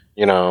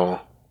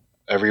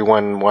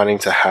 everyone wanting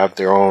to have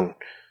their own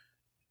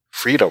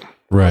freedom,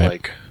 right?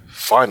 Like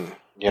fun,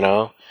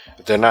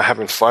 If they're not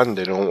having fun,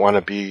 they don't want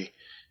to be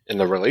in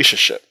the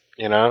relationship,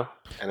 and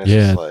it's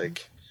just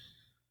like,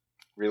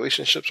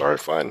 relationships aren't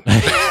fun.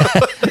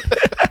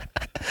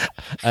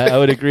 I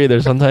would agree.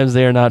 There's sometimes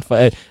they are not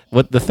fun.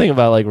 What the thing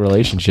about like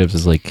relationships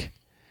is like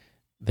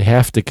they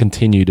have to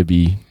continue to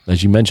be,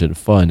 as you mentioned,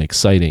 fun,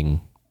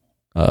 exciting.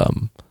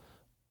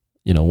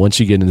 Once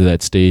you get into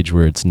that stage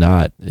where it's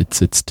not,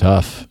 it's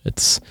tough.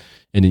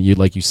 And you,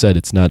 like you said,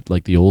 it's not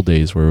like the old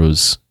days where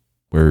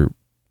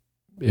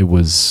it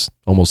was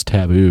almost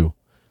taboo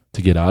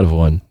to get out of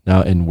one.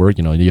 Now in work,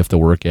 you have to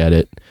work at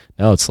it.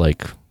 Now it's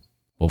like,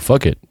 well,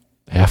 fuck it.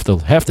 Half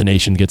the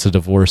nation gets a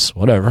divorce,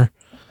 whatever.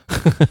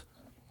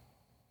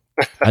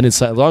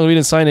 As long as we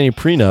didn't sign any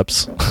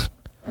prenups.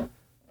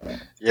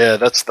 Yeah,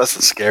 that's the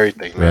scary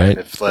thing, man.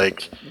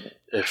 Right.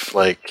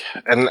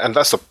 And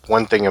that's the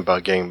one thing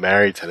about getting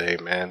married today,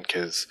 man,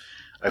 because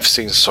I've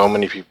seen so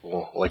many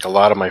people, like a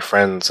lot of my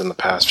friends in the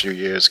past few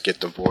years get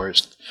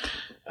divorced,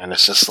 and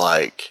it's just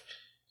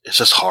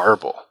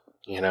horrible,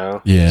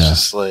 Yeah. It's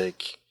just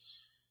like,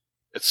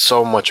 it's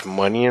so much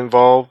money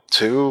involved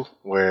too,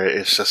 where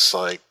it's just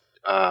like,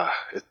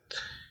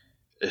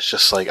 it's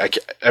just like,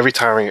 every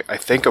time I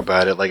think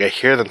about it, like I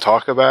hear them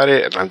talk about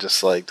it, and I'm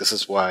just like, this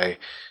is why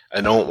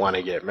I don't want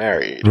to get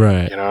married,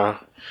 right?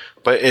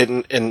 But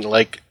in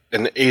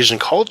Asian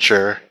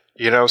culture,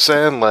 you know what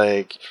I'm saying?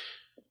 Like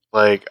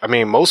I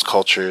mean, most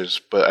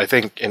cultures, but I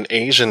think in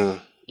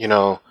Asian,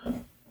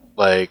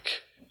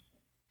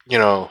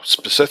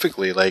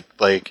 specifically, we're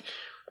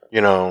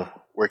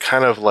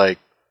kind of like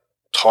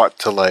taught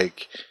to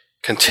like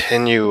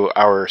continue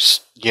our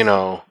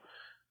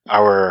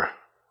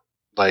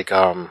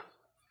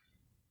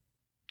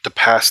to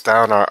pass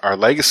down our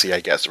legacy, I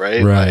guess,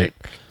 right? Right. Like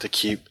to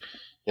keep,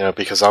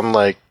 because I'm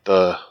like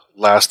the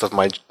last of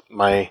my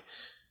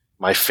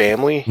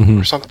family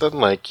or something,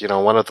 like,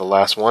 one of the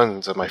last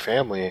ones of my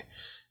family,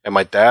 and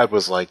my dad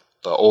was like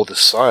the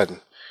oldest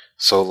son.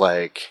 So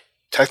like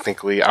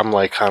technically I'm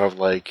like kind of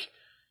like,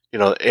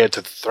 heir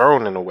to the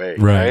throne in a way.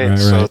 Right.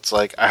 So it's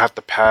like I have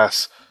to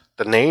pass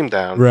the name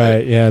down.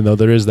 Right. Yeah, no,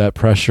 there is that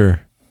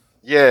pressure.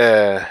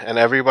 Yeah, and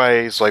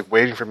everybody's like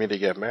waiting for me to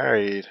get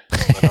married,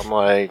 but I'm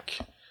like,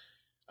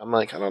 I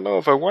don't know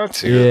if I want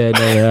to. Yeah,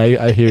 no,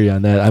 I hear you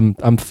on that.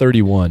 I'm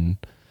 31,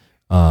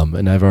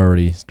 and I've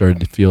already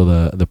started to feel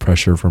the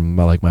pressure from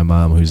my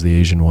mom, who's the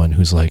Asian one,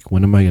 who's like,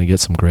 when am I going to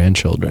get some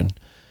grandchildren?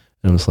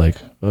 And I was like,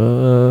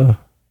 we'll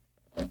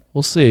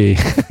see.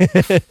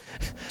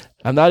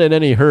 I'm not in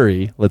any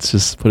hurry. Let's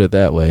just put it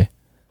that way.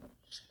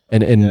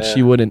 And yeah.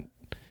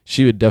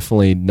 She would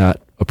definitely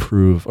not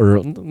approve,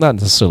 or not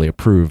necessarily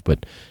approve,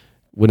 but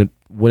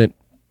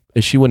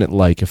she wouldn't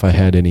like if I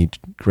had any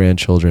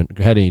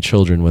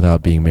children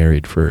without being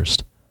married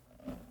first.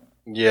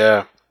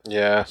 Yeah,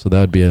 yeah. So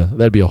that'd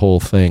be a whole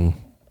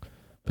thing.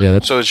 But yeah.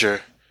 So is your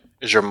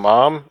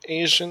mom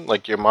Asian?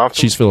 Like your mom?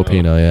 She's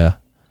Filipino, yeah.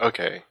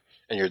 Okay,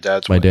 and your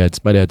dad's my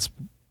dad's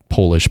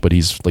Polish, but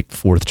he's like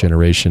 4th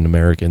generation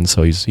American,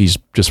 so he's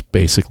just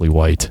basically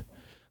white.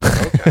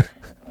 Okay.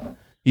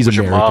 He's was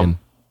American.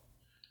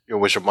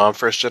 Was your mom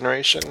 1st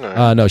generation?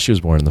 Or? No, she was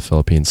born in the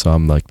Philippines, so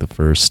I'm like the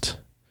first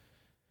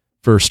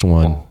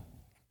one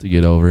to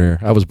get over here.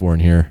 I was born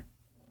here.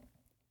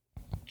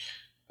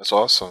 That's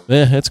awesome.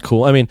 Yeah, it's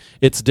cool. I mean,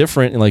 it's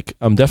different. Like,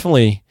 I'm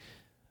definitely,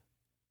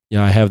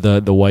 I have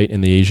the white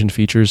and the Asian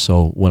features,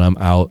 so when I'm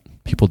out,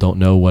 people don't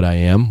know what I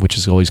am, which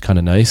is always kind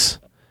of nice.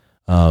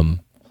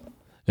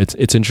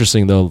 It's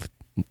interesting though.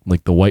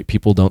 Like the white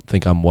people don't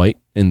think I'm white,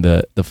 and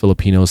the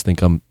Filipinos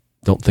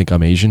don't think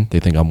I'm Asian. They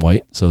think I'm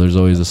white. So there's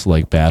always this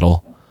like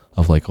battle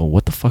of like, oh,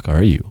 what the fuck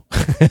are you?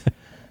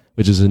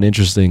 Which is an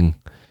interesting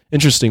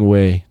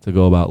way to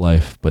go about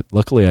life. But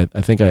luckily, I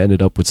think I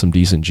ended up with some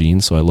decent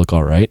genes, so I look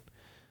all right.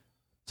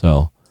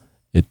 So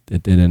it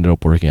ended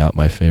up working out in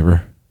my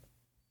favor.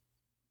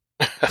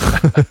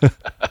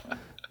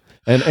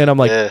 and I'm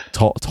like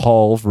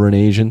tall for an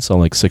Asian, so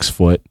I'm like 6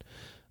 foot.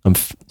 I'm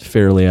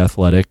fairly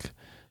athletic,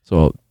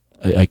 so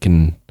I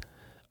can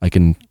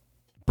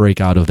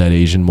break out of that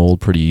Asian mold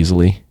pretty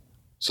easily.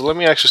 So let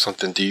me ask you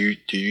something. Do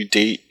you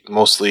date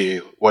mostly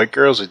white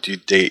girls, or do you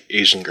date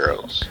Asian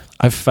girls?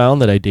 I've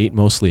found that I date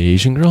mostly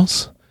Asian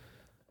girls,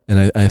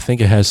 and I think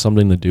it has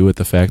something to do with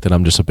the fact that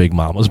I'm just a big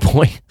mama's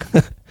boy.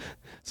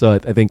 So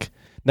I think,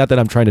 not that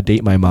I'm trying to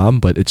date my mom,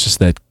 but it's just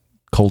that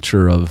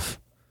culture of,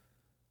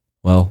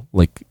 well,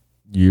 like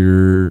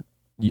I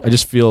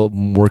just feel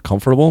more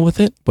comfortable with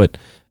it, but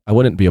I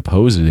wouldn't be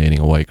opposed to dating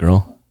a white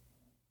girl.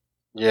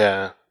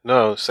 Yeah,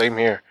 no, same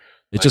here.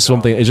 It's just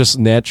something. It's just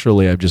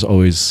naturally. I've just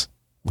always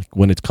like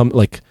when it's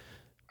like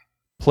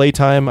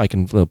playtime, I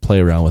can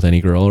play around with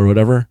any girl or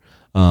whatever.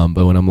 But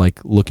when I'm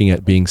like looking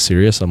at being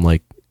serious, I'm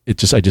like I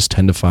just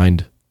tend to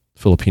find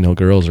Filipino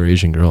girls or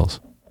Asian girls.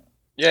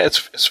 Yeah,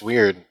 it's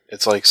weird.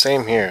 It's like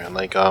same here.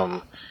 Like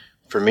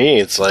for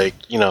me, it's like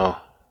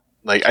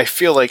like I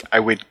feel like I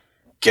would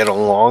get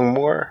along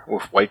more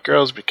with white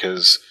girls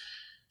because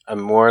I'm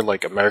more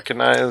like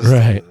Americanized,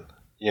 right?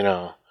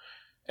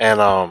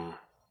 And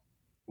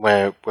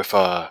when with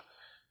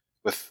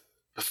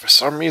for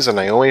some reason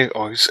I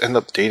always end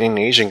up dating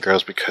Asian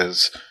girls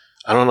because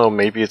I don't know,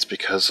 maybe it's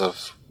because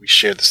of we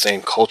share the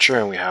same culture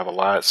and we have a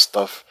lot of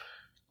stuff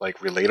like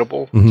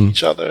relatable to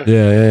each other.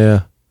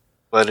 Yeah.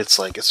 but it's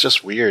like it's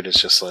just weird.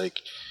 It's just like,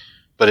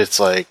 but it's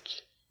like,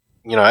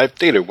 you know, I've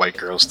dated white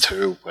girls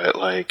too, but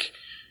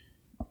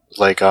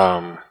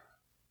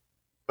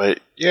but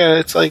yeah,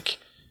 it's like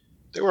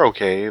they were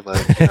okay.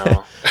 Like, you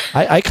know,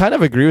 I kind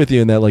of agree with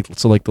you in that. Like,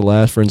 so like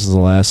for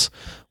instance,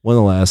 one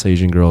of the last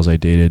Asian girls I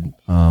dated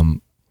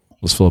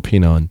was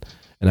Filipino, and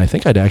I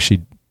think I'd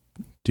actually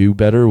do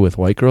better with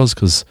white girls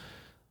because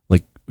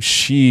like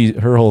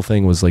her whole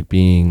thing was like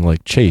being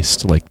like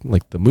chaste,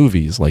 like the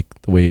movies,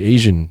 like the way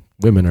Asian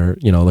women are,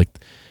 you know, like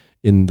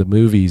in the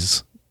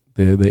movies,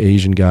 the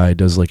Asian guy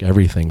does like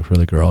everything for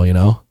the girl, you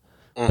know,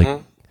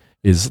 like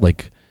is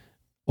like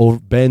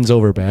bends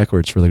over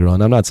backwards for the girl.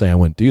 And I'm not saying I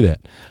wouldn't do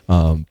that,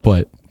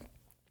 but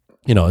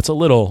you know, it's a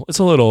little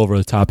over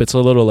the top. It's a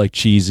little like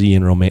cheesy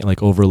and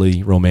like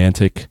overly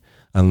romantic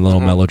and a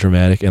little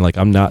melodramatic. And like,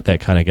 I'm not that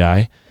kind of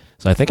guy.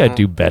 So I think I'd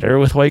do better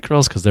with white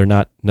girls because they're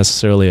not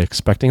necessarily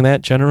expecting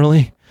that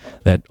generally,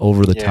 that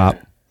over the top,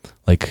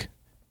 like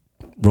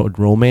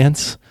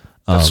romance.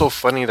 That's so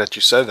funny that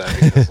you said that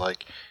because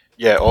like,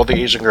 yeah, all the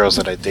Asian girls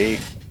that I date,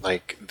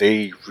 like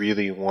they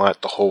really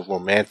want the whole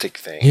romantic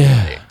thing.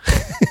 Yeah.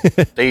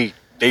 They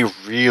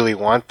really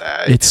want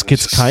that. It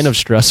gets kind of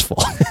stressful.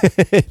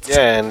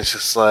 Yeah, and it's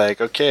just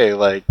like, okay,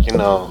 like, you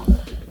know,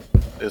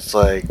 it's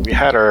like we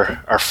had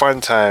our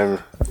fun time,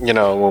 you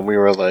know, when we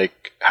were like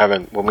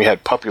when we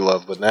had puppy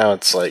love, but now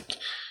it's like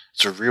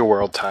it's a real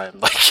world time.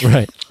 Like,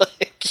 right.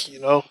 Like, you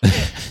know,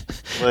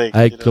 like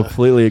I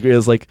completely agree.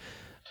 It's like,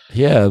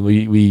 yeah,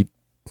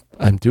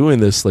 I'm doing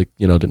this, like,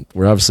 you know,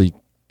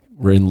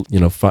 we're in, you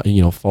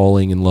know,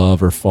 falling in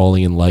love or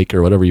falling in like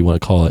or whatever you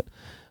want to call it.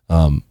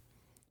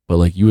 But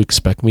like, you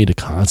expect me to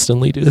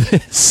constantly do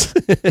this?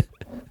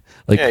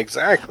 Like, yeah,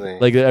 exactly.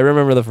 Like, I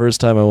remember the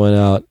first time I went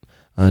out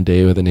on a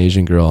date with an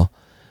Asian girl,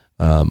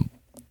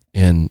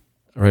 and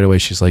right away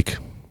she's like,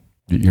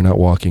 "You're not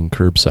walking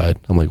curbside."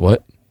 I'm like,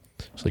 "What?"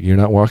 She's like, "You're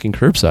not walking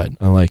curbside."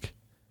 I'm like,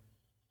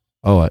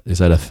 "Oh, is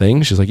that a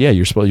thing?" She's like, "Yeah,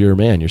 you're a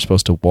man. You're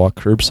supposed to walk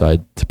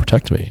curbside to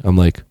protect me." I'm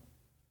like,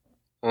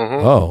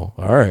 "Oh,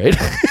 all right."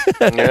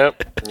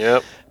 Yep.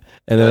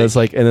 And then it's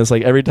like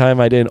every time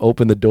I didn't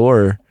open the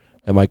door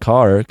in my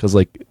car because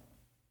like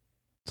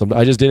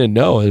I just didn't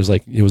know.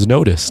 It was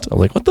noticed. I'm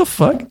like, what the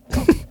fuck?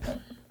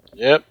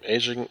 Yep,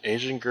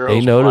 Asian girls.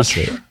 They notice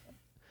it.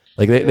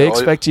 Like they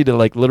expect you to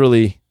like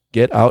literally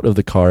get out of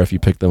the car if you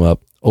pick them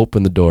up,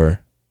 open the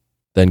door,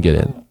 then get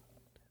in.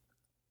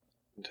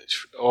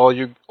 All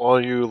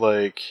you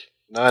like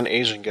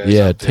non-Asian guys.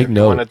 Yeah, take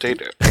note. Want to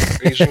date an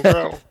Asian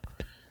girl?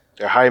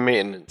 They're high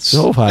maintenance.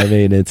 So high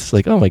maintenance.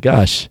 Like, oh my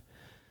gosh.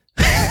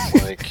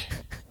 Like,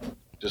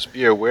 just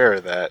be aware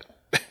of that.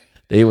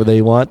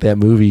 They want that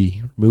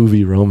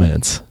movie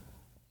romance.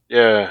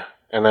 Yeah,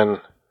 and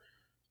then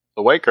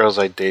the white girls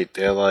I date,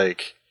 they're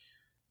like,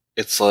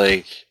 it's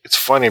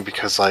funny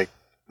because like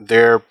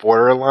they're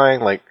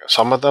borderline. Like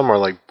some of them are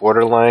like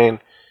borderline.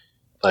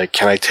 Like,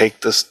 can I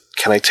take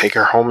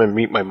her home and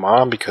meet my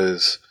mom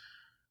because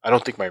I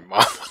don't think my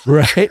mom.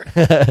 Right.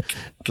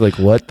 Like,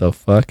 what the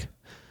fuck?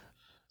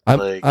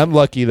 I'm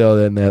lucky though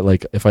then that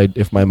like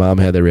if my mom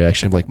had the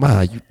reaction of like,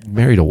 "Ma, you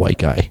married a white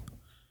guy."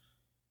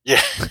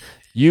 Yeah.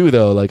 You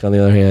though, like on the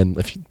other hand,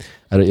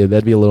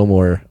 that'd be a little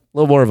more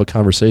of a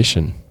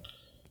conversation.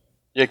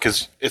 Yeah,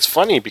 because it's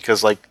funny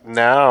because like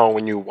now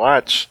when you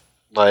watch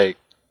like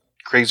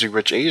Crazy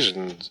Rich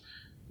Asians,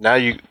 now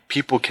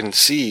people can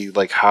see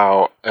like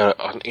how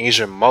an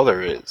Asian mother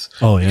is.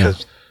 Oh yeah,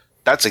 because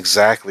that's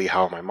exactly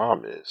how my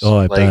mom is. Oh,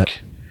 I bet.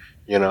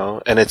 You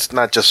know, and it's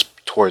not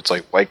just towards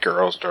like white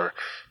girls or,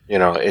 you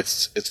know,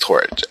 it's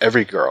towards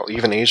every girl,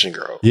 even Asian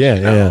girl. Yeah,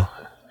 yeah.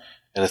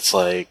 And it's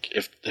like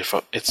if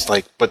it's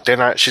like, but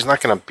she's not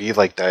gonna be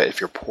like that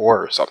if you're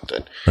poor or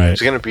something. Right.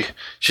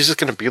 She's just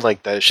gonna be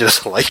like that if she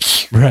doesn't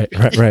like you.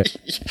 Right.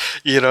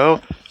 You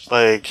know,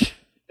 like,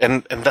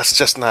 and that's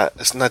just not.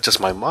 It's not just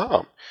my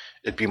mom.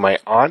 It'd be my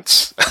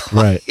aunts.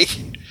 Right.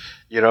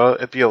 You know,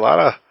 it'd be a lot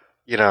of,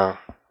 you know,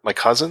 my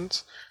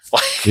cousins.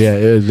 Yeah,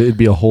 it'd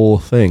be a whole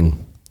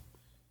thing.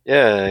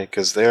 Yeah,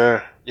 because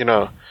they're, you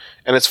know,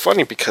 and it's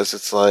funny because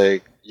it's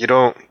like you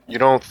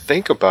don't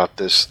think about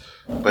this,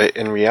 but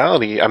in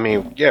reality, I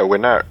mean, yeah, we're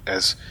not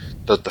as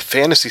the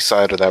fantasy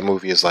side of that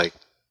movie is like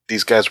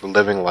these guys were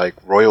living like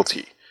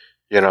royalty,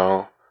 you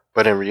know,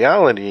 but in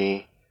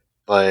reality,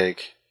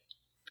 like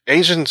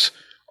Asians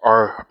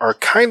are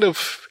kind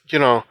of, you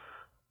know,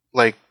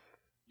 like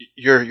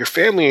your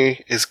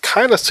family is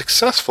kind of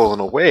successful in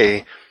a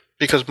way.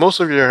 Because most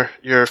of your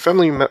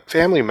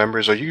family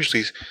members are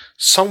usually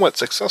somewhat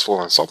successful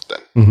on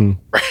something,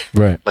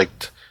 right? Like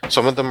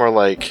some of them are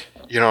like,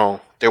 you know,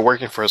 they're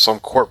working for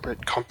some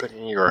corporate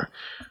company, or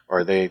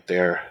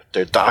they're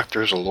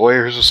doctors or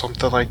lawyers or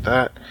something like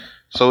that.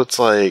 So it's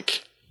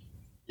like,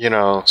 you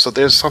know, so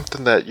there's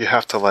something that you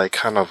have to like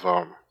kind of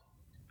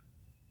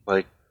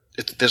like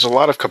there's a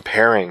lot of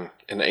comparing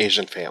in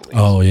Asian families.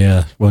 Oh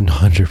yeah,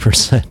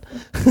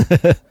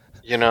 100%.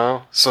 You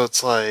know, so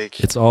it's like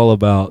it's all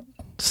about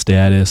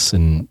status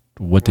and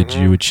what did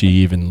you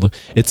achieve, and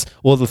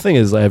the thing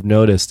is I've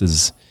noticed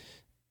is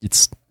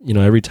it's,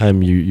 every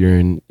time you're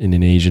in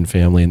an Asian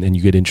family and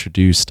you get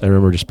introduced, I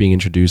remember just being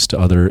introduced to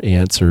other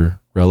aunts or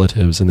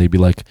relatives, and they'd be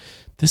like,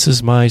 this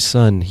is my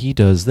son. He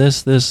does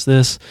this, this,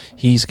 this.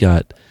 He's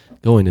got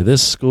going to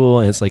this school.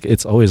 And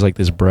it's always like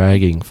this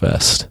bragging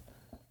fest.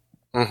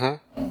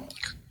 Mm-hmm.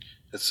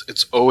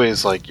 It's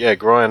always like,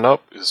 growing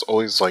up is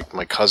always like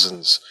my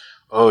cousins.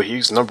 Oh,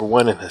 he's number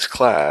one in his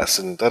class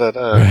and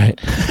da-da-da. Right.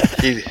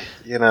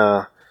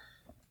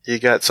 He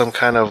got some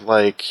kind of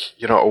like,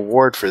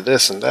 award for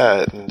this and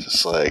that. And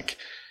just like,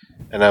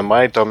 and then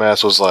my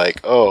dumbass was like,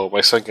 oh,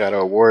 my son got an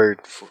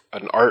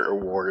art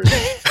award.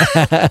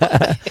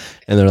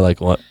 And they're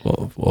like, what?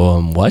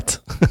 What?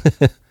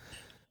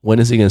 When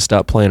is he going to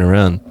stop playing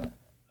around?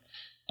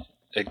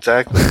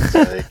 Exactly. It's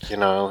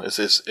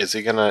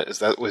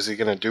like, was he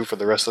gonna do for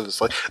the rest of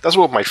his life? That's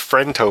what my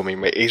friend told me.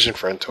 My Asian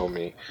friend told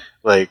me.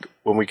 Like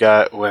when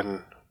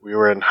we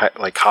were in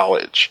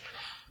college,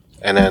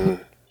 and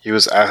then he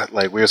was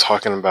we was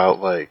talking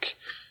about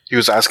he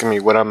was asking me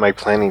what am I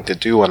planning to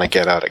do when I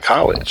get out of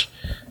college,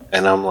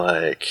 and I'm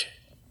like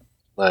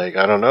I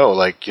don't know,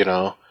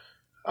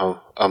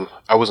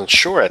 I wasn't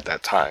sure at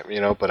that time,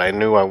 but I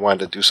knew I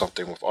wanted to do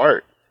something with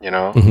art,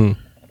 Mm-hmm.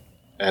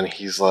 and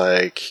he's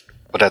like.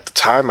 But at the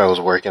time, I was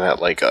working at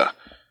like a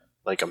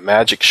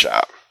magic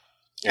shop,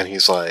 and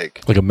he's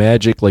like a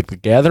magic, like the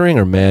Gathering,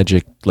 or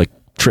magic like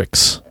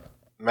tricks.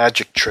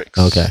 Magic tricks,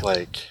 okay,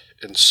 like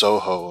in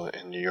Soho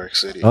in New York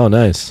City. Oh,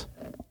 nice.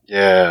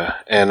 Yeah,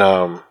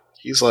 and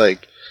he's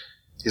like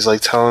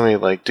telling me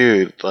like,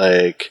 dude,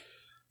 like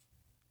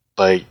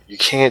you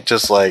can't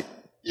just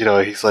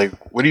he's like,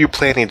 what are you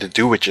planning to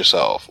do with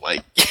yourself?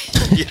 Like,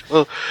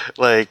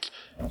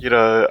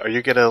 are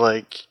you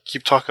gonna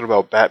keep talking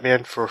about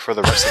Batman for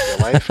the rest of your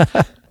life?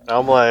 And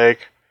I'm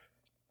like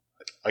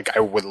I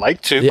would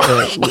like to.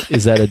 Yeah,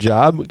 is that a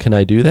job? Can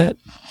I do that?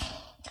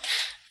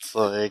 It's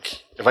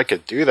like, if I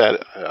could do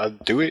that,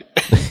 I'd do it.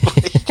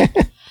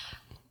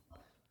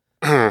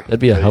 That'd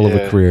be a hell of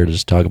a career to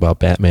just talk about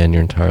Batman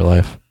your entire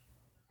life.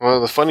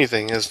 Well, the funny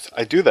thing is,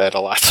 I do that a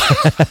lot.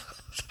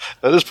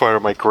 That is part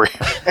of my career.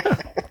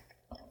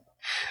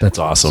 That's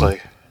awesome.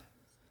 It's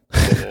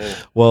like,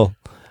 well,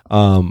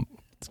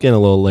 it's getting a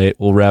little late.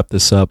 We'll wrap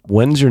this up.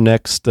 When's your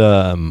next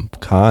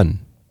con?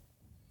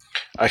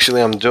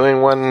 Actually, I'm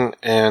doing one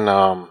in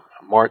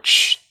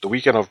March, the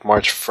weekend of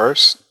March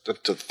 1st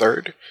to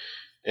 3rd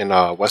in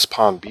West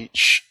Palm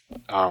Beach.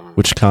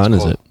 Which con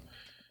is it?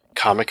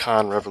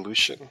 Comic-Con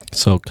Revolution.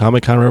 So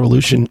Comic-Con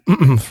Revolution,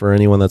 for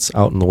anyone that's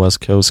out in the West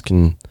Coast,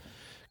 can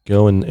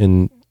go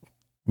and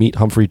meet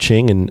Humphrey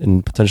Ching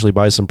and potentially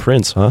buy some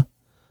prints, huh?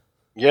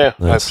 Yeah,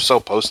 nice. I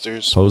sell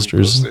posters.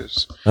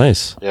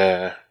 Nice.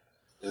 Yeah.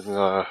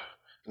 And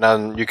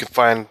then you can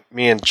find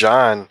me and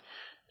John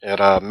at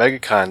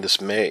MegaCon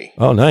this May.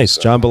 Oh, nice.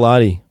 So, John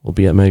Bellotti will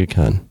be at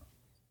MegaCon.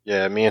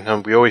 Yeah, me and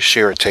him, we always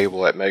share a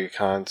table at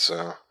MegaCon,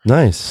 so.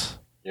 Nice.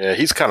 Yeah,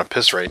 he's kind of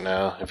pissed right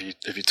now if you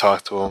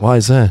talk to him. Why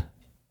is that?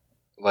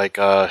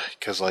 Because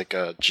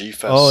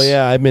G-Fest. Oh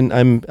yeah,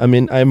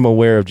 I'm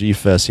aware of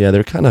G-Fest. Yeah,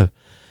 they're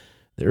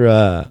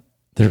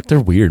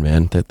weird,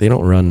 man. They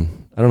don't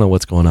run. I don't know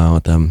what's going on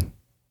with them.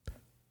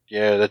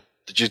 Yeah,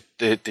 did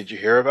you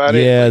hear about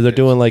it? Yeah, they're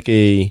doing like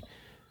a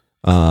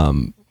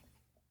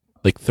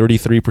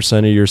 33%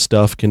 of your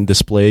stuff can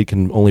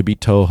only be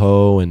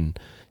Toho, and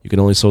you can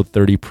only sell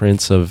 30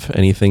 prints of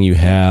anything you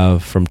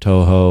have from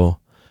Toho.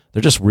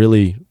 They're just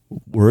really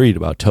worried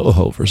about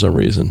Toho for some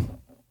reason.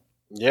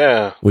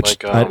 Yeah,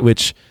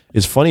 which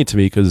is funny to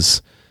me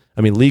because,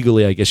 I mean,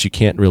 legally, I guess you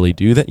can't really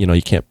do that.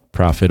 You can't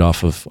profit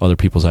off of other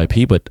people's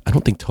IP, but I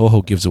don't think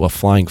Toho gives a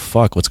flying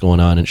fuck what's going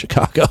on in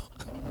Chicago.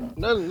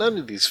 None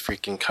of these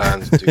freaking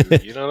cons do.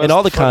 And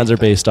all the cons are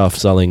based off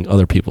selling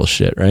other people's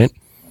shit, right?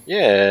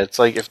 Yeah, it's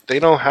like if they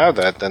don't have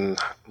that, then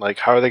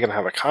how are they going to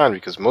have a con?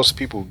 Because most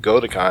people who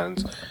go to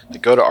cons, they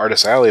go to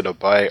Artist Alley to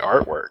buy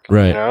artwork,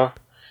 right?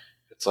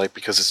 It's like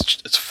because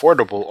it's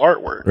affordable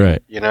artwork,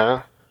 right?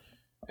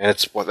 And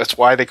that's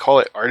why they call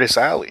it Artist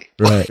Alley,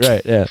 right?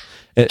 Yeah,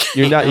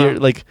 you're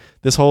like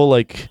this whole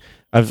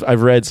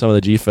I've read some of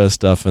the G-Fest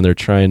stuff, and they're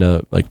trying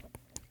to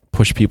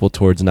push people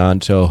towards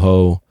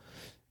non-Toho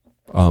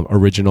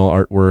original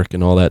artwork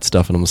and all that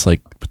stuff, and I'm just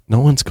like, but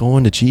no one's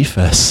going to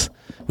G-Fest,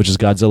 which is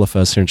Godzilla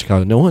Fest here in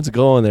Chicago. No one's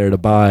going there to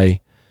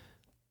buy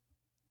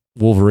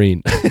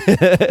Wolverine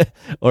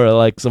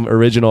or some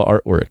original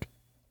artwork.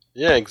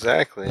 Yeah,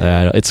 exactly.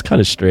 It's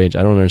kind of strange.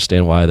 I don't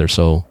understand why they're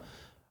so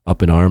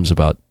up in arms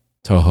about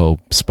Toho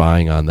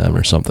spying on them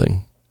or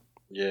something.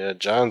 Yeah,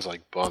 John's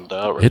bummed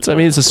out. It's a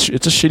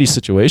shitty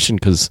situation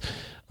because,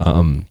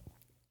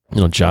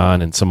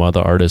 John and some other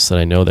artists that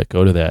I know that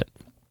go to that,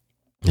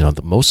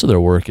 most of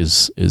their work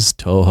is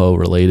Toho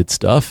related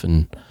stuff,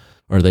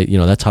 or they,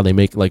 that's how they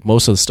make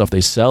most of the stuff they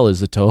sell is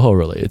the Toho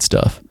related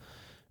stuff.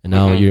 And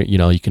now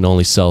you can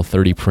only sell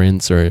 30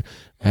 prints, or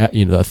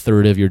a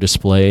third of your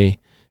display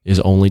is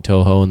only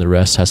Toho and the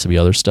rest has to be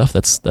other stuff.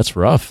 That's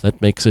rough.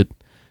 That makes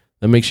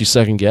you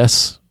second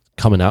guess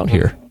coming out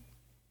here.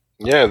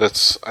 Yeah,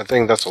 I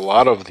think that's a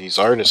lot of these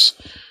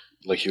artists.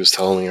 like he was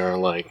telling me, are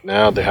like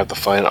now they have to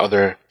find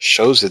other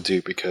shows to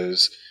do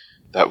because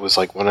that was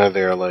like one of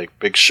their like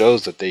big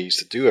shows that they used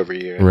to do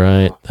every year.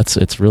 Right.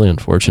 It's really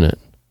unfortunate.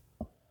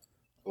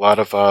 A lot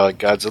of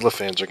Godzilla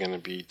fans are going to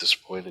be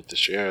disappointed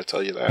this year. I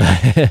tell you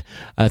that.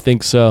 I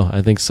think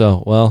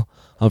so. Well,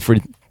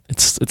 Humphrey,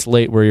 it's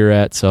late where you're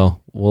at,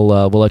 so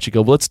we'll let you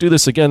go. But let's do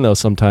this again though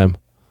sometime.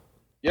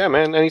 Yeah,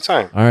 man.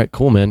 Anytime. All right.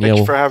 Cool, man. Thank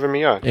you for having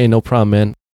me on. Hey, no problem, man.